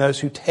gain, those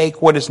who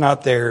take what is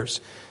not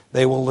theirs,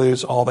 they will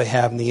lose all they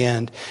have in the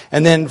end.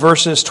 And then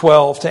verses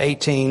 12 to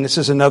 18, this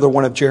is another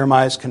one of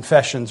Jeremiah's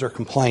confessions or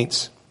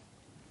complaints.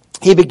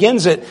 He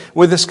begins it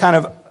with this kind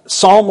of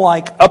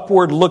psalm-like,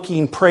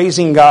 upward-looking,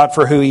 praising God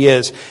for who He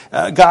is.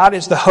 God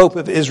is the hope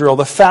of Israel,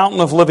 the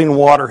fountain of living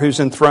water who's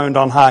enthroned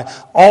on high.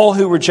 All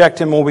who reject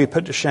Him will be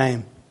put to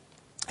shame.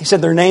 He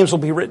said their names will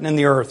be written in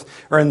the earth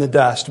or in the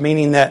dust,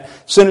 meaning that as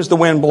soon as the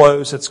wind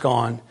blows, it's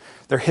gone.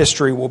 Their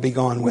history will be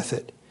gone with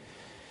it.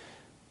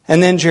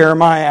 And then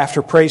Jeremiah,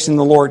 after praising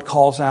the Lord,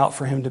 calls out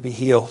for him to be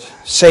healed.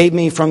 Save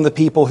me from the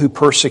people who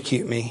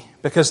persecute me.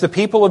 Because the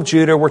people of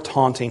Judah were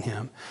taunting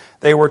him.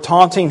 They were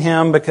taunting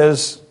him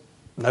because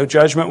no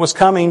judgment was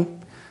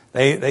coming.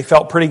 They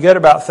felt pretty good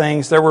about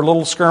things. There were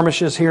little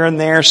skirmishes here and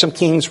there. Some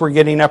kings were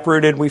getting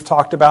uprooted. We've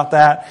talked about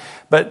that.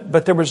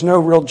 But there was no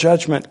real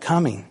judgment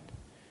coming.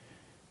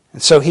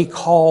 And so he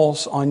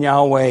calls on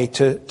Yahweh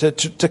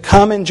to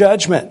come in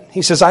judgment.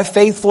 He says, I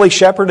faithfully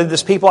shepherded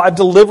this people. I've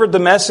delivered the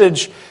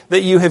message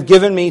that you have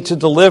given me to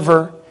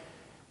deliver.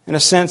 In a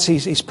sense,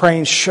 he's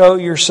praying, show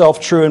yourself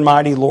true and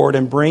mighty, Lord,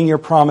 and bring your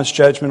promised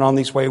judgment on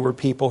these wayward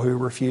people who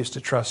refuse to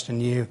trust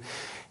in you.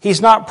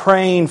 He's not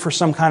praying for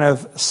some kind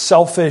of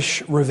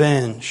selfish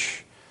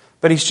revenge,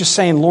 but he's just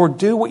saying, Lord,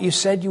 do what you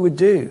said you would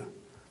do.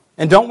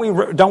 And don't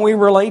we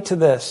relate to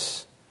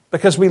this?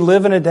 Because we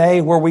live in a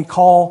day where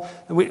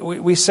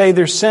we say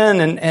there's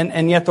sin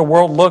and yet the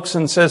world looks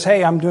and says,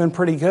 hey, I'm doing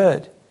pretty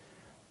good.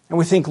 And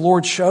we think,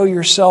 Lord, show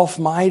yourself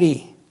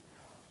mighty.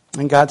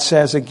 And God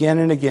says again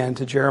and again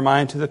to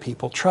Jeremiah and to the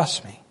people,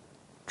 trust me,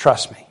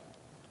 trust me.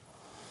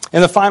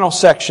 In the final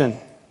section,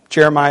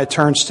 Jeremiah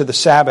turns to the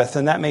Sabbath,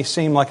 and that may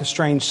seem like a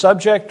strange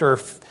subject, or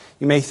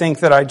you may think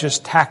that I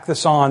just tack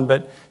this on,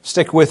 but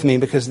stick with me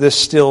because this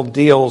still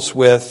deals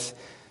with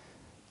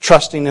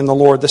trusting in the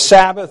Lord. The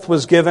Sabbath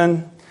was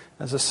given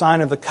as a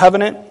sign of the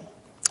covenant,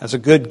 as a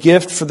good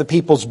gift for the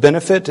people's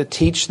benefit to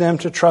teach them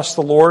to trust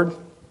the Lord.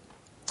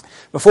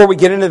 Before we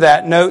get into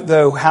that, note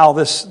though how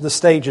the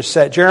stage is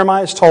set.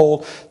 Jeremiah is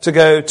told to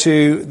go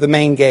to the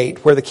main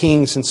gate where the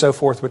kings and so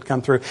forth would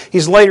come through.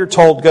 He's later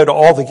told to go to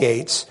all the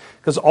gates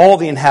because all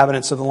the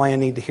inhabitants of the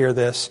land need to hear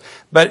this.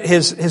 But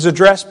his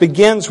address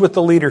begins with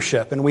the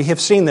leadership, and we have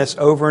seen this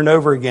over and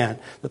over again,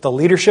 that the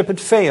leadership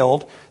had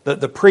failed, that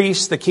the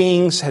priests, the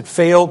kings had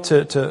failed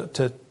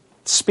to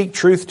speak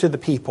truth to the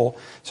people.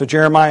 So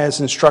Jeremiah is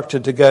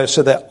instructed to go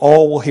so that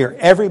all will hear.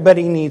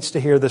 Everybody needs to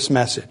hear this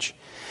message.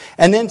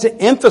 And then to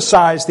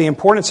emphasize the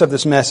importance of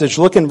this message,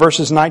 look in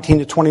verses 19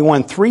 to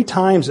 21. 3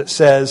 times it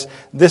says,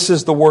 this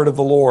is the word of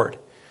the Lord.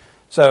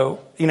 So,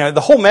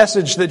 the whole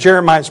message that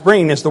Jeremiah is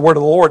bringing is the word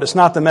of the Lord. It's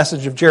not the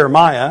message of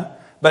Jeremiah,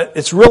 but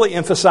it's really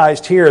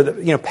emphasized here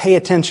that, pay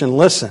attention,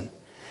 listen.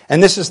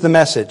 And this is the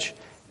message.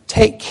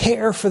 Take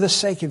care for the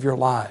sake of your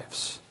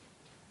lives.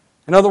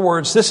 In other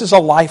words, this is a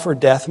life or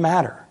death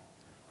matter.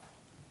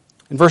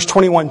 In verse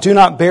 21, do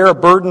not bear a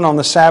burden on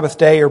the Sabbath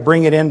day or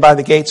bring it in by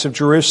the gates of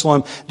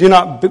Jerusalem. Do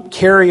not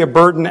carry a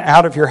burden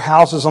out of your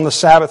houses on the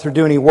Sabbath or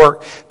do any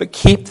work, but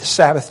keep the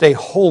Sabbath day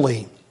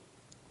holy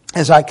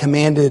as I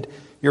commanded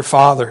your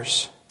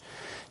fathers.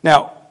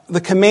 Now, the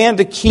command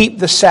to keep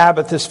the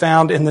Sabbath is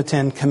found in the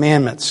 10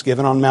 Commandments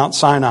given on Mount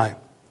Sinai.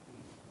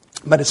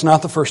 But it's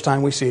not the first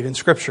time we see it in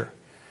Scripture.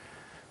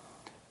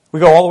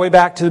 We go all the way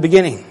back to the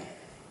beginning.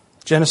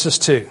 Genesis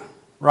 2.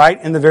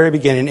 Right in the very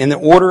beginning, in the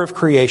order of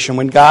creation,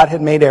 when God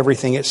had made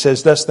everything, it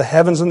says, thus the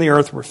heavens and the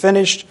earth were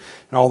finished,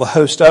 and all the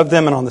host of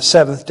them, and on the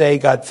 7th day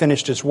God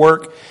finished his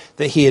work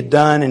that he had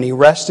done, and he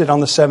rested on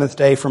the 7th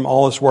day from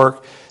all his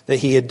work that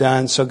he had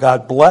done. So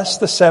God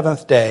blessed the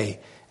 7th day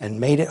and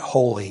made it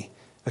holy,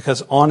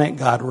 because on it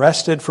God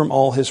rested from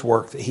all his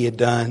work that he had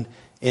done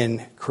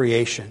in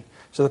creation.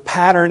 So the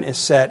pattern is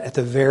set at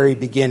the very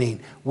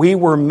beginning. We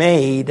were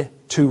made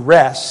to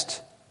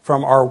rest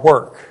from our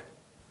work.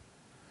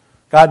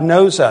 God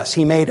knows us.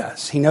 He made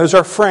us. He knows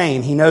our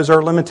frame. He knows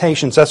our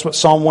limitations. That's what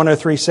Psalm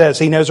 103 says.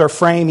 He knows our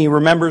frame. He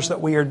remembers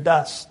that we are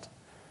dust.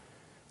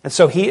 And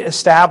so He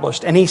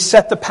established and He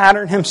set the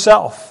pattern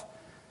Himself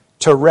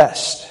to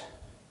rest.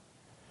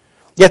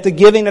 Yet the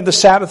giving of the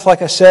Sabbath,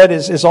 like I said,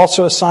 is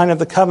also a sign of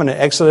the covenant.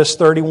 Exodus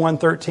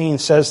 31:13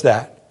 says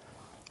that.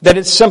 That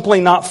it's simply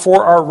not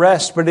for our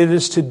rest, but it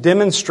is to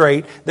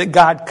demonstrate that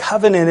God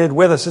covenanted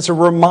with us. It's a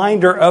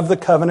reminder of the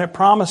covenant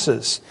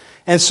promises.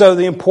 And so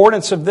the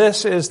importance of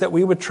this is that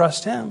we would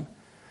trust Him.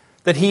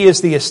 That He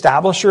is the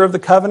establisher of the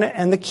covenant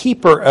and the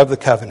keeper of the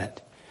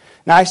covenant.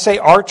 Now I say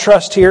our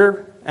trust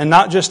here, and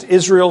not just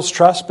Israel's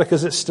trust,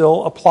 because it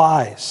still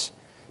applies.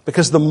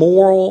 Because the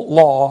moral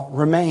law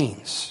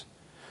remains.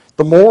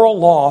 The moral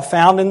law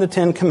found in the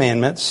 10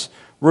 Commandments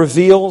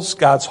reveals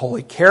God's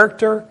holy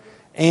character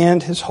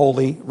and His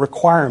holy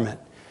requirement.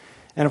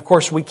 And of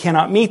course we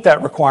cannot meet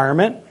that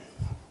requirement.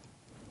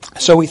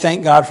 So we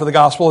thank God for the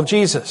gospel of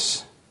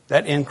Jesus.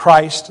 That in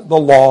Christ the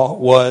law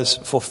was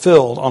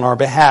fulfilled on our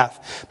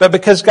behalf. But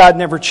because God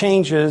never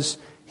changes,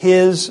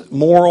 His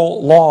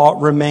moral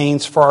law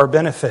remains for our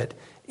benefit.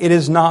 It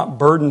is not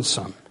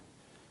burdensome.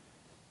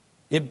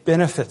 It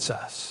benefits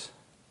us.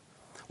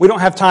 We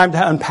don't have time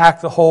to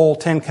unpack the whole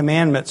 10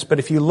 Commandments, but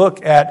if you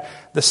look at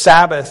the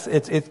Sabbath,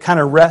 it kind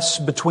of rests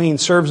between,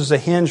 serves as a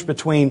hinge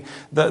between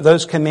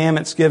those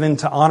commandments given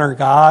to honor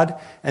God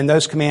and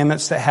those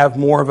commandments that have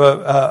more of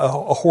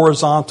a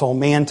horizontal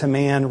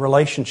man-to-man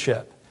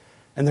relationship.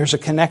 And there's a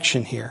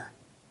connection here.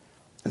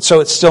 And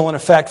so it's still in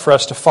effect for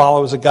us to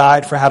follow as a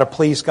guide for how to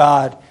please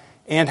God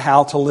and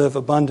how to live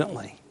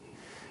abundantly.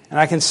 And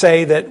I can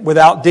say that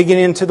without digging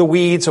into the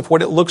weeds of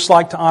what it looks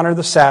like to honor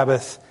the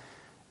Sabbath,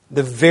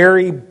 the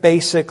very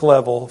basic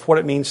level of what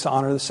it means to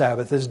honor the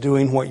Sabbath is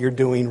doing what you're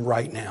doing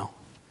right now.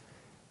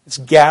 It's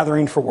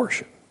gathering for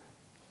worship.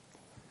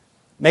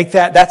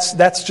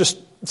 That's just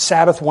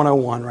Sabbath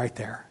 101 right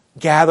there.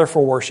 Gather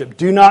for worship.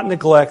 Do not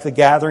neglect the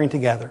gathering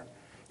together.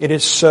 It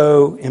is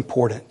so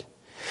important.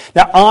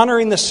 Now,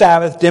 honoring the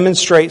Sabbath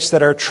demonstrates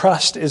that our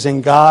trust is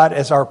in God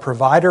as our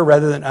provider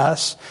rather than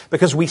us,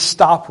 because we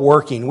stop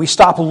working. We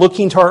stop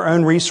looking to our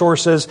own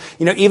resources.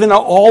 Even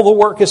though all the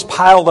work is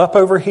piled up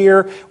over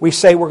here, we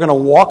say we're going to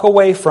walk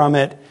away from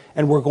it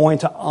and we're going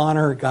to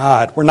honor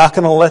God. We're not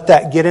going to let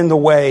that get in the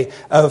way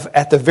of,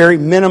 at the very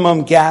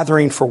minimum,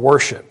 gathering for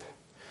worship.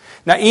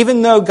 Now,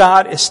 even though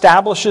God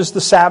establishes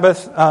the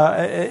Sabbath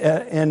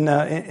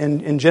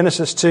in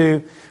Genesis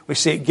 2, we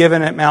see it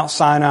given at Mount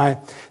Sinai.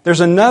 There's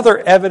another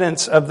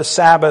evidence of the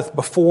Sabbath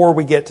before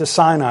we get to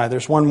Sinai.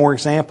 There's one more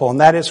example, and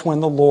that is when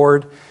the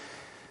Lord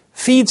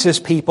feeds His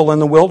people in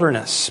the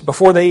wilderness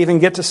before they even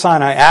get to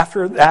Sinai.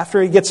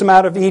 After He gets them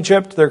out of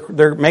Egypt,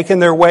 they're making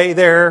their way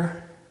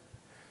there.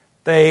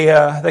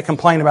 they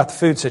complain about the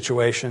food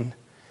situation.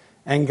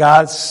 And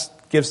God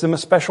gives them a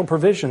special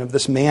provision of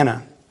this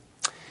manna.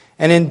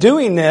 And in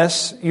doing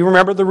this, you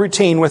remember the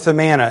routine with the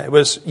manna. It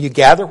was you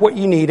gather what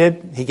you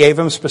needed. He gave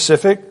them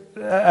specific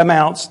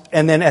amounts.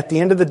 And then at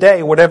the end of the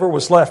day, whatever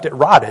was left, it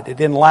rotted. It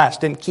didn't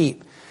last, didn't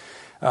keep.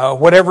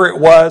 Whatever it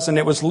was, and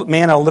it was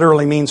manna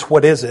literally means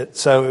what is it.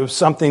 So it was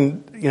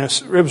something, it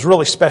was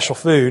really special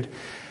food.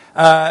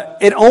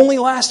 It only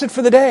lasted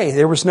for the day.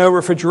 There was no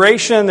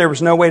refrigeration. There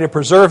was no way to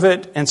preserve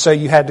it. And so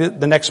you had to,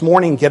 the next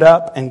morning, get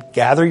up and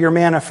gather your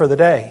manna for the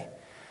day.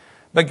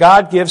 But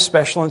God gives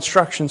special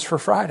instructions for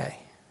Friday.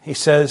 He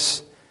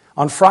says,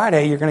 on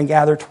Friday, you're going to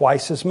gather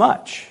twice as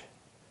much.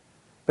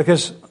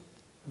 Because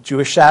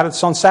Jewish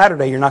Sabbath's on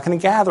Saturday. You're not going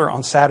to gather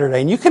on Saturday.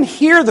 And you can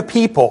hear the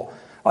people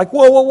like,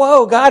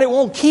 whoa, God, it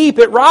won't keep.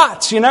 It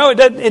rots. It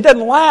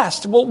doesn't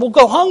last. We'll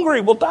go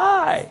hungry. We'll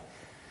die.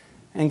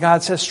 And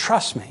God says,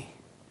 trust me.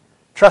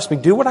 Trust me.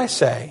 Do what I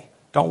say.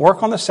 Don't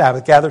work on the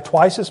Sabbath. Gather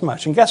twice as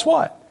much. And guess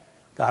what?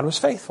 God was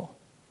faithful.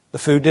 The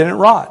food didn't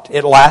rot.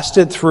 It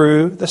lasted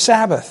through the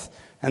Sabbath.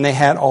 And they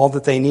had all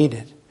that they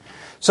needed.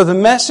 So the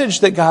message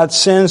that God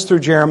sends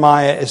through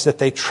Jeremiah is that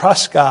they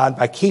trust God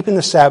by keeping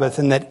the Sabbath,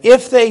 and that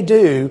if they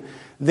do,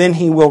 then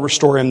He will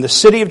restore him. The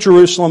city of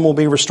Jerusalem will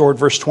be restored,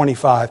 verse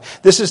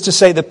 25. This is to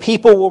say the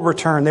people will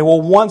return. They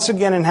will once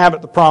again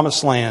inhabit the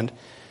promised land.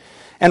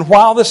 And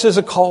while this is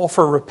a call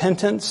for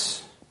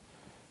repentance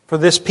for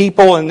this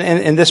people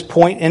and this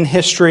point in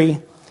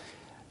history,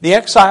 the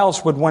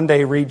exiles would one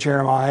day read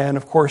Jeremiah, and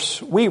of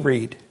course we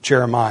read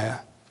Jeremiah.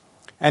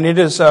 And it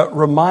is a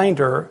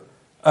reminder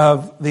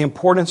of the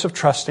importance of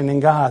trusting in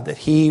God, that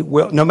He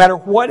will, no matter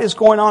what is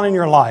going on in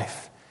your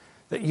life,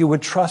 that you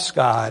would trust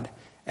God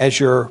as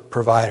your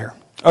provider.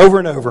 Over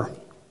and over,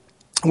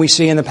 we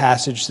see in the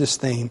passage this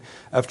theme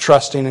of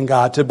trusting in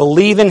God, to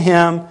believe in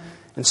Him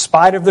in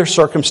spite of their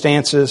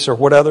circumstances or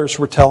what others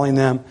were telling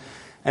them.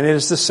 And it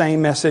is the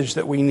same message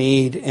that we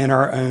need in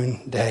our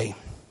own day.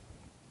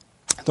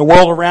 The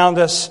world around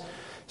us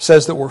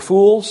says that we're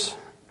fools.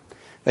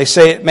 They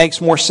say it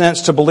makes more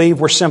sense to believe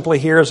we're simply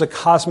here as a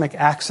cosmic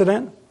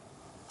accident.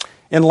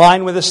 In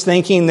line with this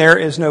thinking, there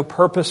is no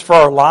purpose for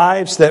our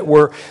lives, that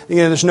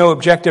there's no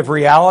objective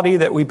reality,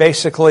 that we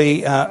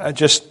basically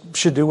just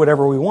should do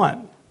whatever we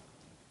want.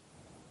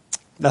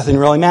 Nothing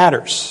really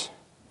matters.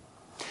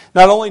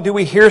 Not only do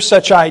we hear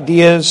such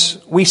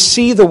ideas, we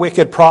see the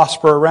wicked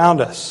prosper around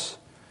us.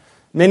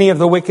 Many of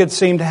the wicked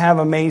seem to have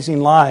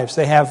amazing lives.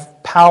 They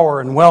have power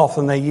and wealth,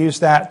 and they use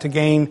that to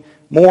gain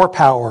more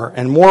power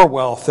and more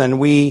wealth. And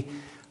we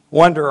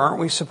wonder, aren't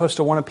we supposed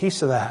to want a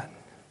piece of that?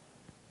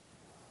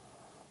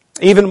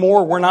 Even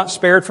more, we're not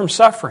spared from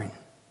suffering.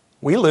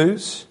 We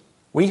lose,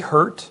 we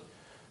hurt,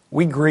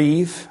 we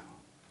grieve.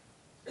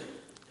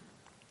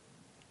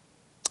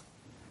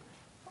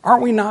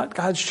 Aren't we not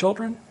God's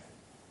children?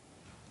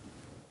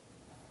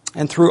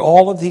 And through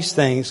all of these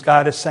things,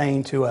 God is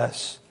saying to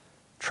us,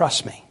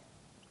 trust me.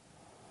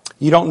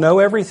 You don't know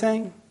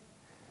everything.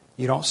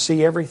 You don't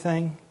see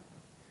everything.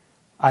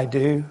 I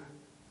do.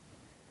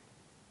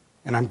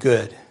 And I'm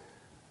good.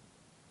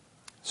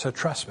 So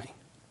trust me.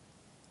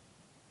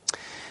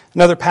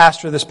 Another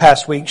pastor this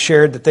past week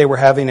shared that they were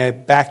having a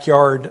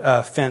backyard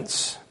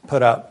fence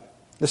put up.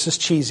 This is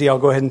cheesy, I'll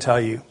go ahead and tell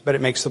you, but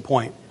it makes the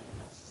point.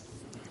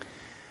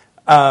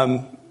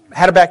 Had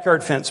a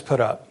backyard fence put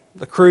up.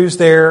 The crews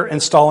there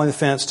installing the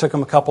fence took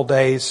them a couple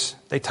days.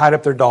 They tied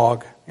up their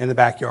dog in the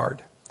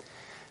backyard.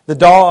 The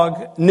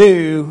dog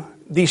knew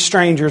these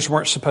strangers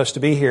weren't supposed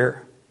to be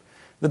here.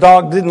 The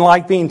dog didn't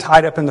like being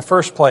tied up in the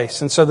first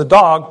place, and so the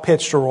dog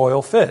pitched a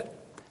royal fit.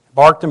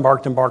 Barked and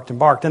barked and barked and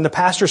barked. And the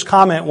pastor's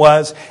comment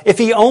was, if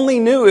he only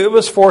knew it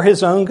was for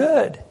his own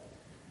good.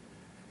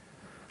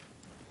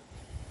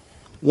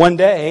 One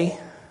day,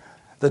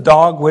 the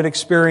dog would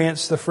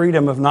experience the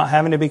freedom of not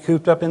having to be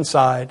cooped up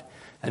inside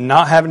and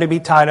not having to be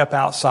tied up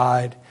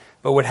outside,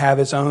 but would have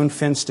his own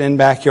fenced-in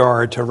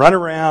backyard to run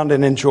around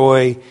and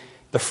enjoy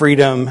the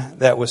freedom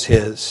that was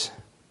his.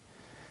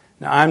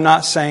 Now, I'm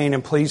not saying,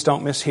 and please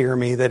don't mishear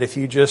me, that if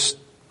you just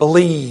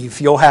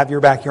believe, you'll have your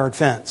backyard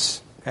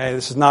fence. Okay,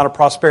 this is not a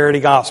prosperity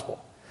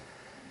gospel.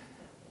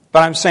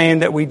 But I'm saying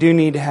that we do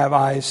need to have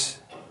eyes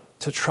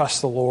to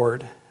trust the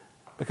Lord,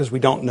 because we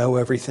don't know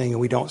everything and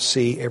we don't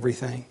see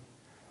everything.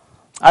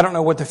 I don't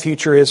know what the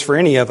future is for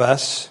any of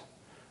us.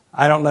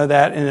 I don't know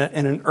that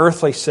in an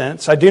earthly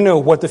sense. I do know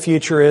what the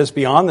future is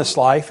beyond this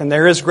life, and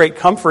there is great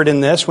comfort in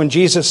this. When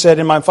Jesus said,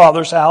 in my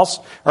Father's house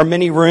are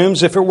many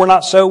rooms, if it were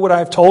not so, would I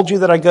have told you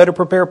that I go to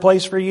prepare a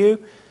place for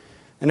you?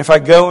 And if I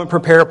go and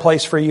prepare a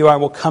place for you, I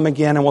will come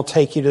again and will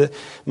take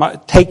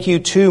you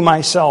to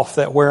myself,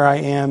 that where I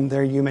am,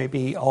 there you may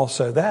be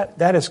also.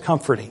 That is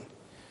comforting.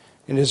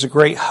 It is a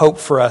great hope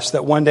for us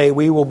that one day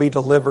we will be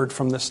delivered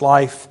from this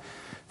life,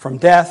 from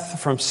death,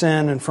 from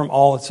sin, and from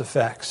all its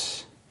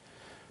effects.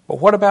 But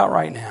what about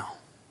right now?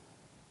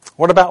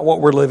 What about what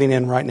we're living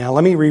in right now?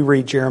 Let me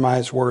reread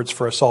Jeremiah's words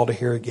for us all to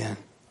hear again.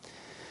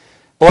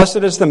 Blessed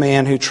is the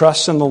man who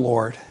trusts in the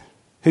Lord,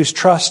 whose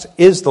trust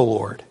is the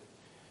Lord.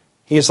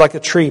 He is like a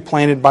tree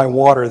planted by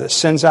water that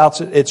sends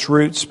out its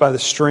roots by the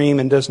stream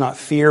and does not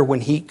fear when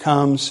heat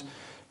comes,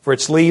 for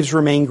its leaves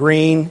remain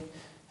green,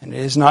 and it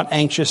is not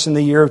anxious in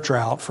the year of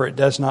drought, for it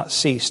does not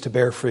cease to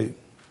bear fruit.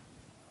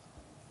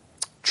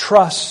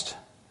 Trust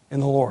in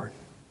the Lord,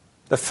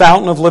 the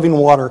fountain of living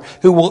water,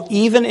 who will,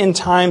 even in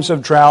times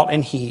of drought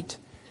and heat,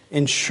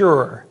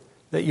 ensure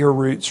that your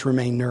roots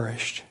remain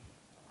nourished.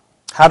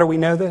 How do we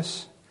know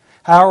this?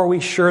 How are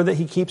we sure that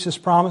He keeps His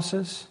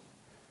promises?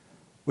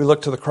 We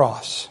look to the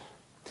cross.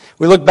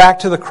 We look back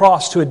to the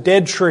cross, to a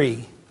dead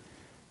tree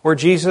where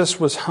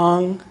Jesus was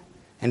hung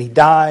and He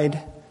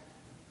died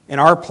in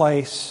our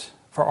place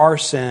for our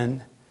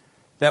sin,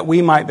 that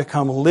we might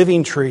become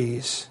living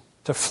trees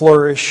to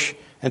flourish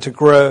and to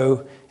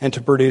grow and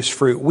to produce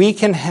fruit. We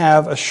can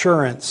have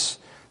assurance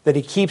that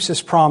He keeps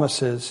His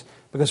promises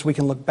because we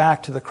can look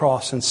back to the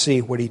cross and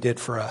see what He did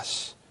for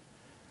us.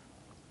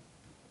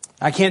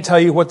 I can't tell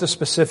you what the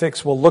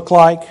specifics will look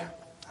like.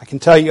 I can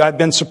tell you I've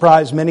been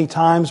surprised many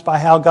times by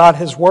how God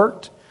has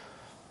worked.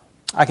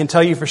 I can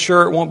tell you for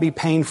sure it won't be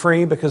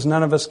pain-free because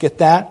none of us get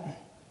that.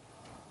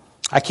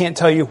 I can't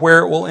tell you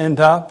where it will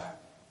end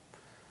up.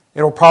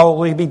 It'll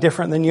probably be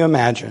different than you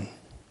imagine.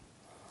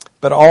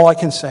 But all I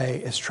can say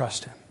is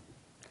trust Him.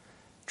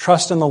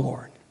 Trust in the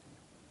Lord.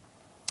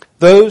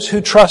 Those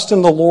who trust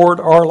in the Lord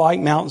are like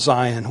Mount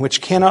Zion,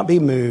 which cannot be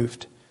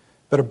moved,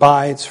 but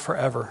abides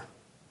forever.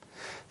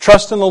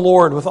 Trust in the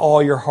Lord with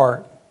all your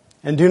heart,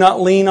 and do not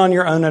lean on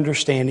your own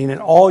understanding. In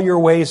all your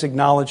ways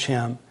acknowledge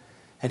Him,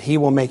 and He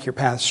will make your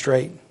path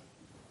straight.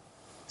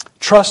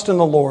 Trust in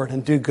the Lord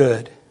and do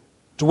good.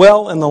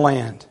 Dwell in the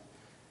land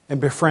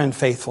and befriend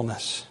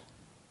faithfulness.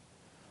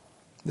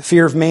 The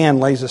fear of man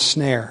lays a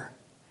snare,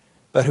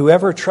 but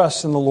whoever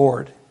trusts in the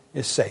Lord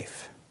is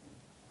safe.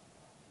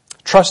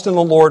 Trust in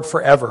the Lord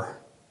forever,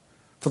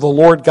 for the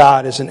Lord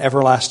God is an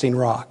everlasting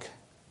rock.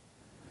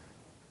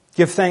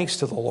 Give thanks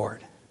to the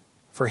Lord,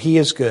 for He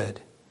is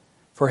good,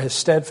 for His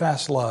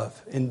steadfast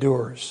love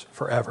endures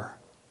forever.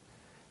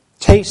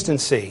 Taste and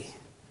see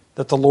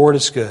that the Lord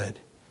is good.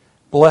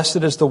 Blessed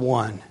is the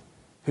one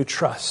who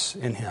trusts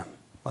in Him.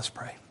 Let's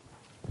pray.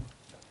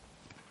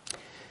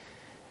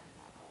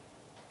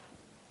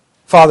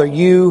 Father,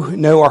 You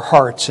know our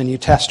hearts and You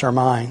test our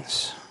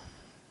minds.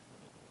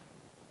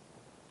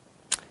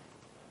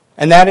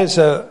 And that is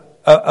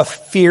a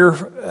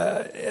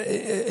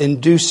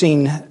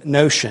fear-inducing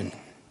notion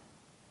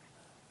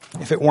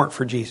if it weren't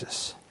for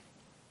Jesus.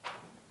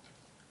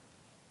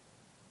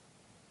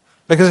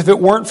 Because if it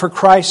weren't for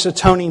Christ's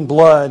atoning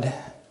blood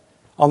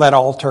on that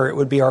altar, it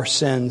would be our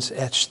sins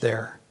etched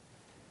there.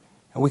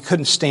 And we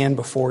couldn't stand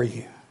before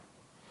You.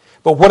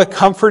 But what a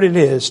comfort it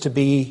is to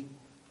be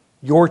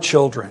Your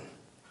children,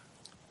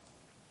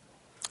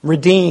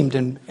 redeemed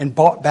and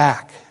bought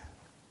back.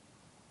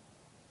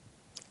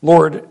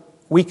 Lord,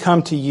 we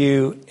come to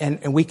You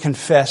and we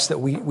confess that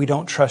we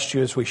don't trust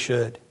You as we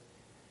should.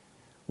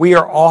 We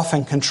are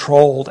often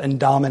controlled and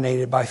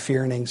dominated by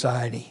fear and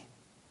anxiety.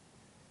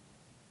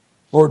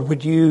 Lord,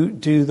 would You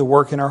do the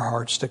work in our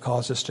hearts to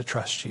cause us to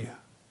trust You?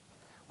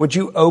 Would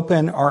You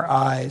open our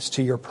eyes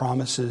to Your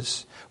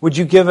promises? Would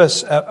You give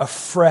us a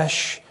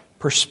fresh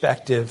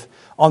perspective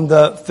on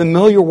the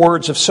familiar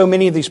words of so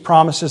many of these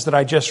promises that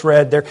I just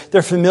read?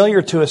 They're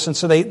familiar to us, and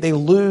so they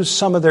lose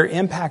some of their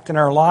impact in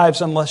our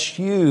lives unless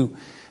You,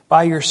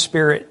 by Your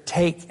Spirit,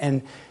 take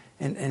and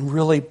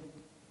really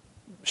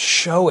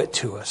show it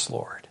to us,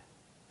 Lord.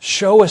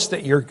 Show us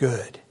that You're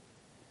good.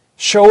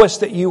 Show us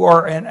that You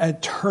are an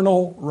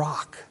eternal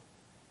rock.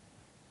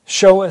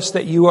 Show us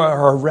that You are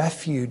our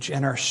refuge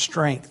and our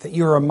strength, that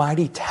You are a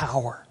mighty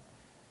tower.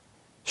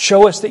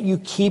 Show us that You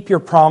keep Your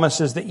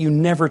promises, that You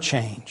never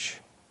change.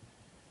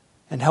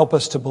 And help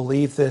us to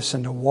believe this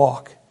and to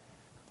walk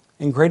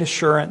in great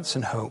assurance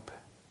and hope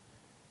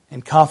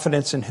and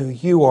confidence in who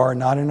You are,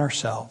 not in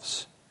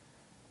ourselves.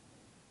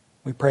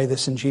 We pray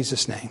this in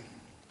Jesus' name.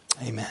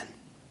 Amen.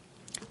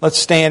 Let's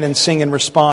stand and sing in response.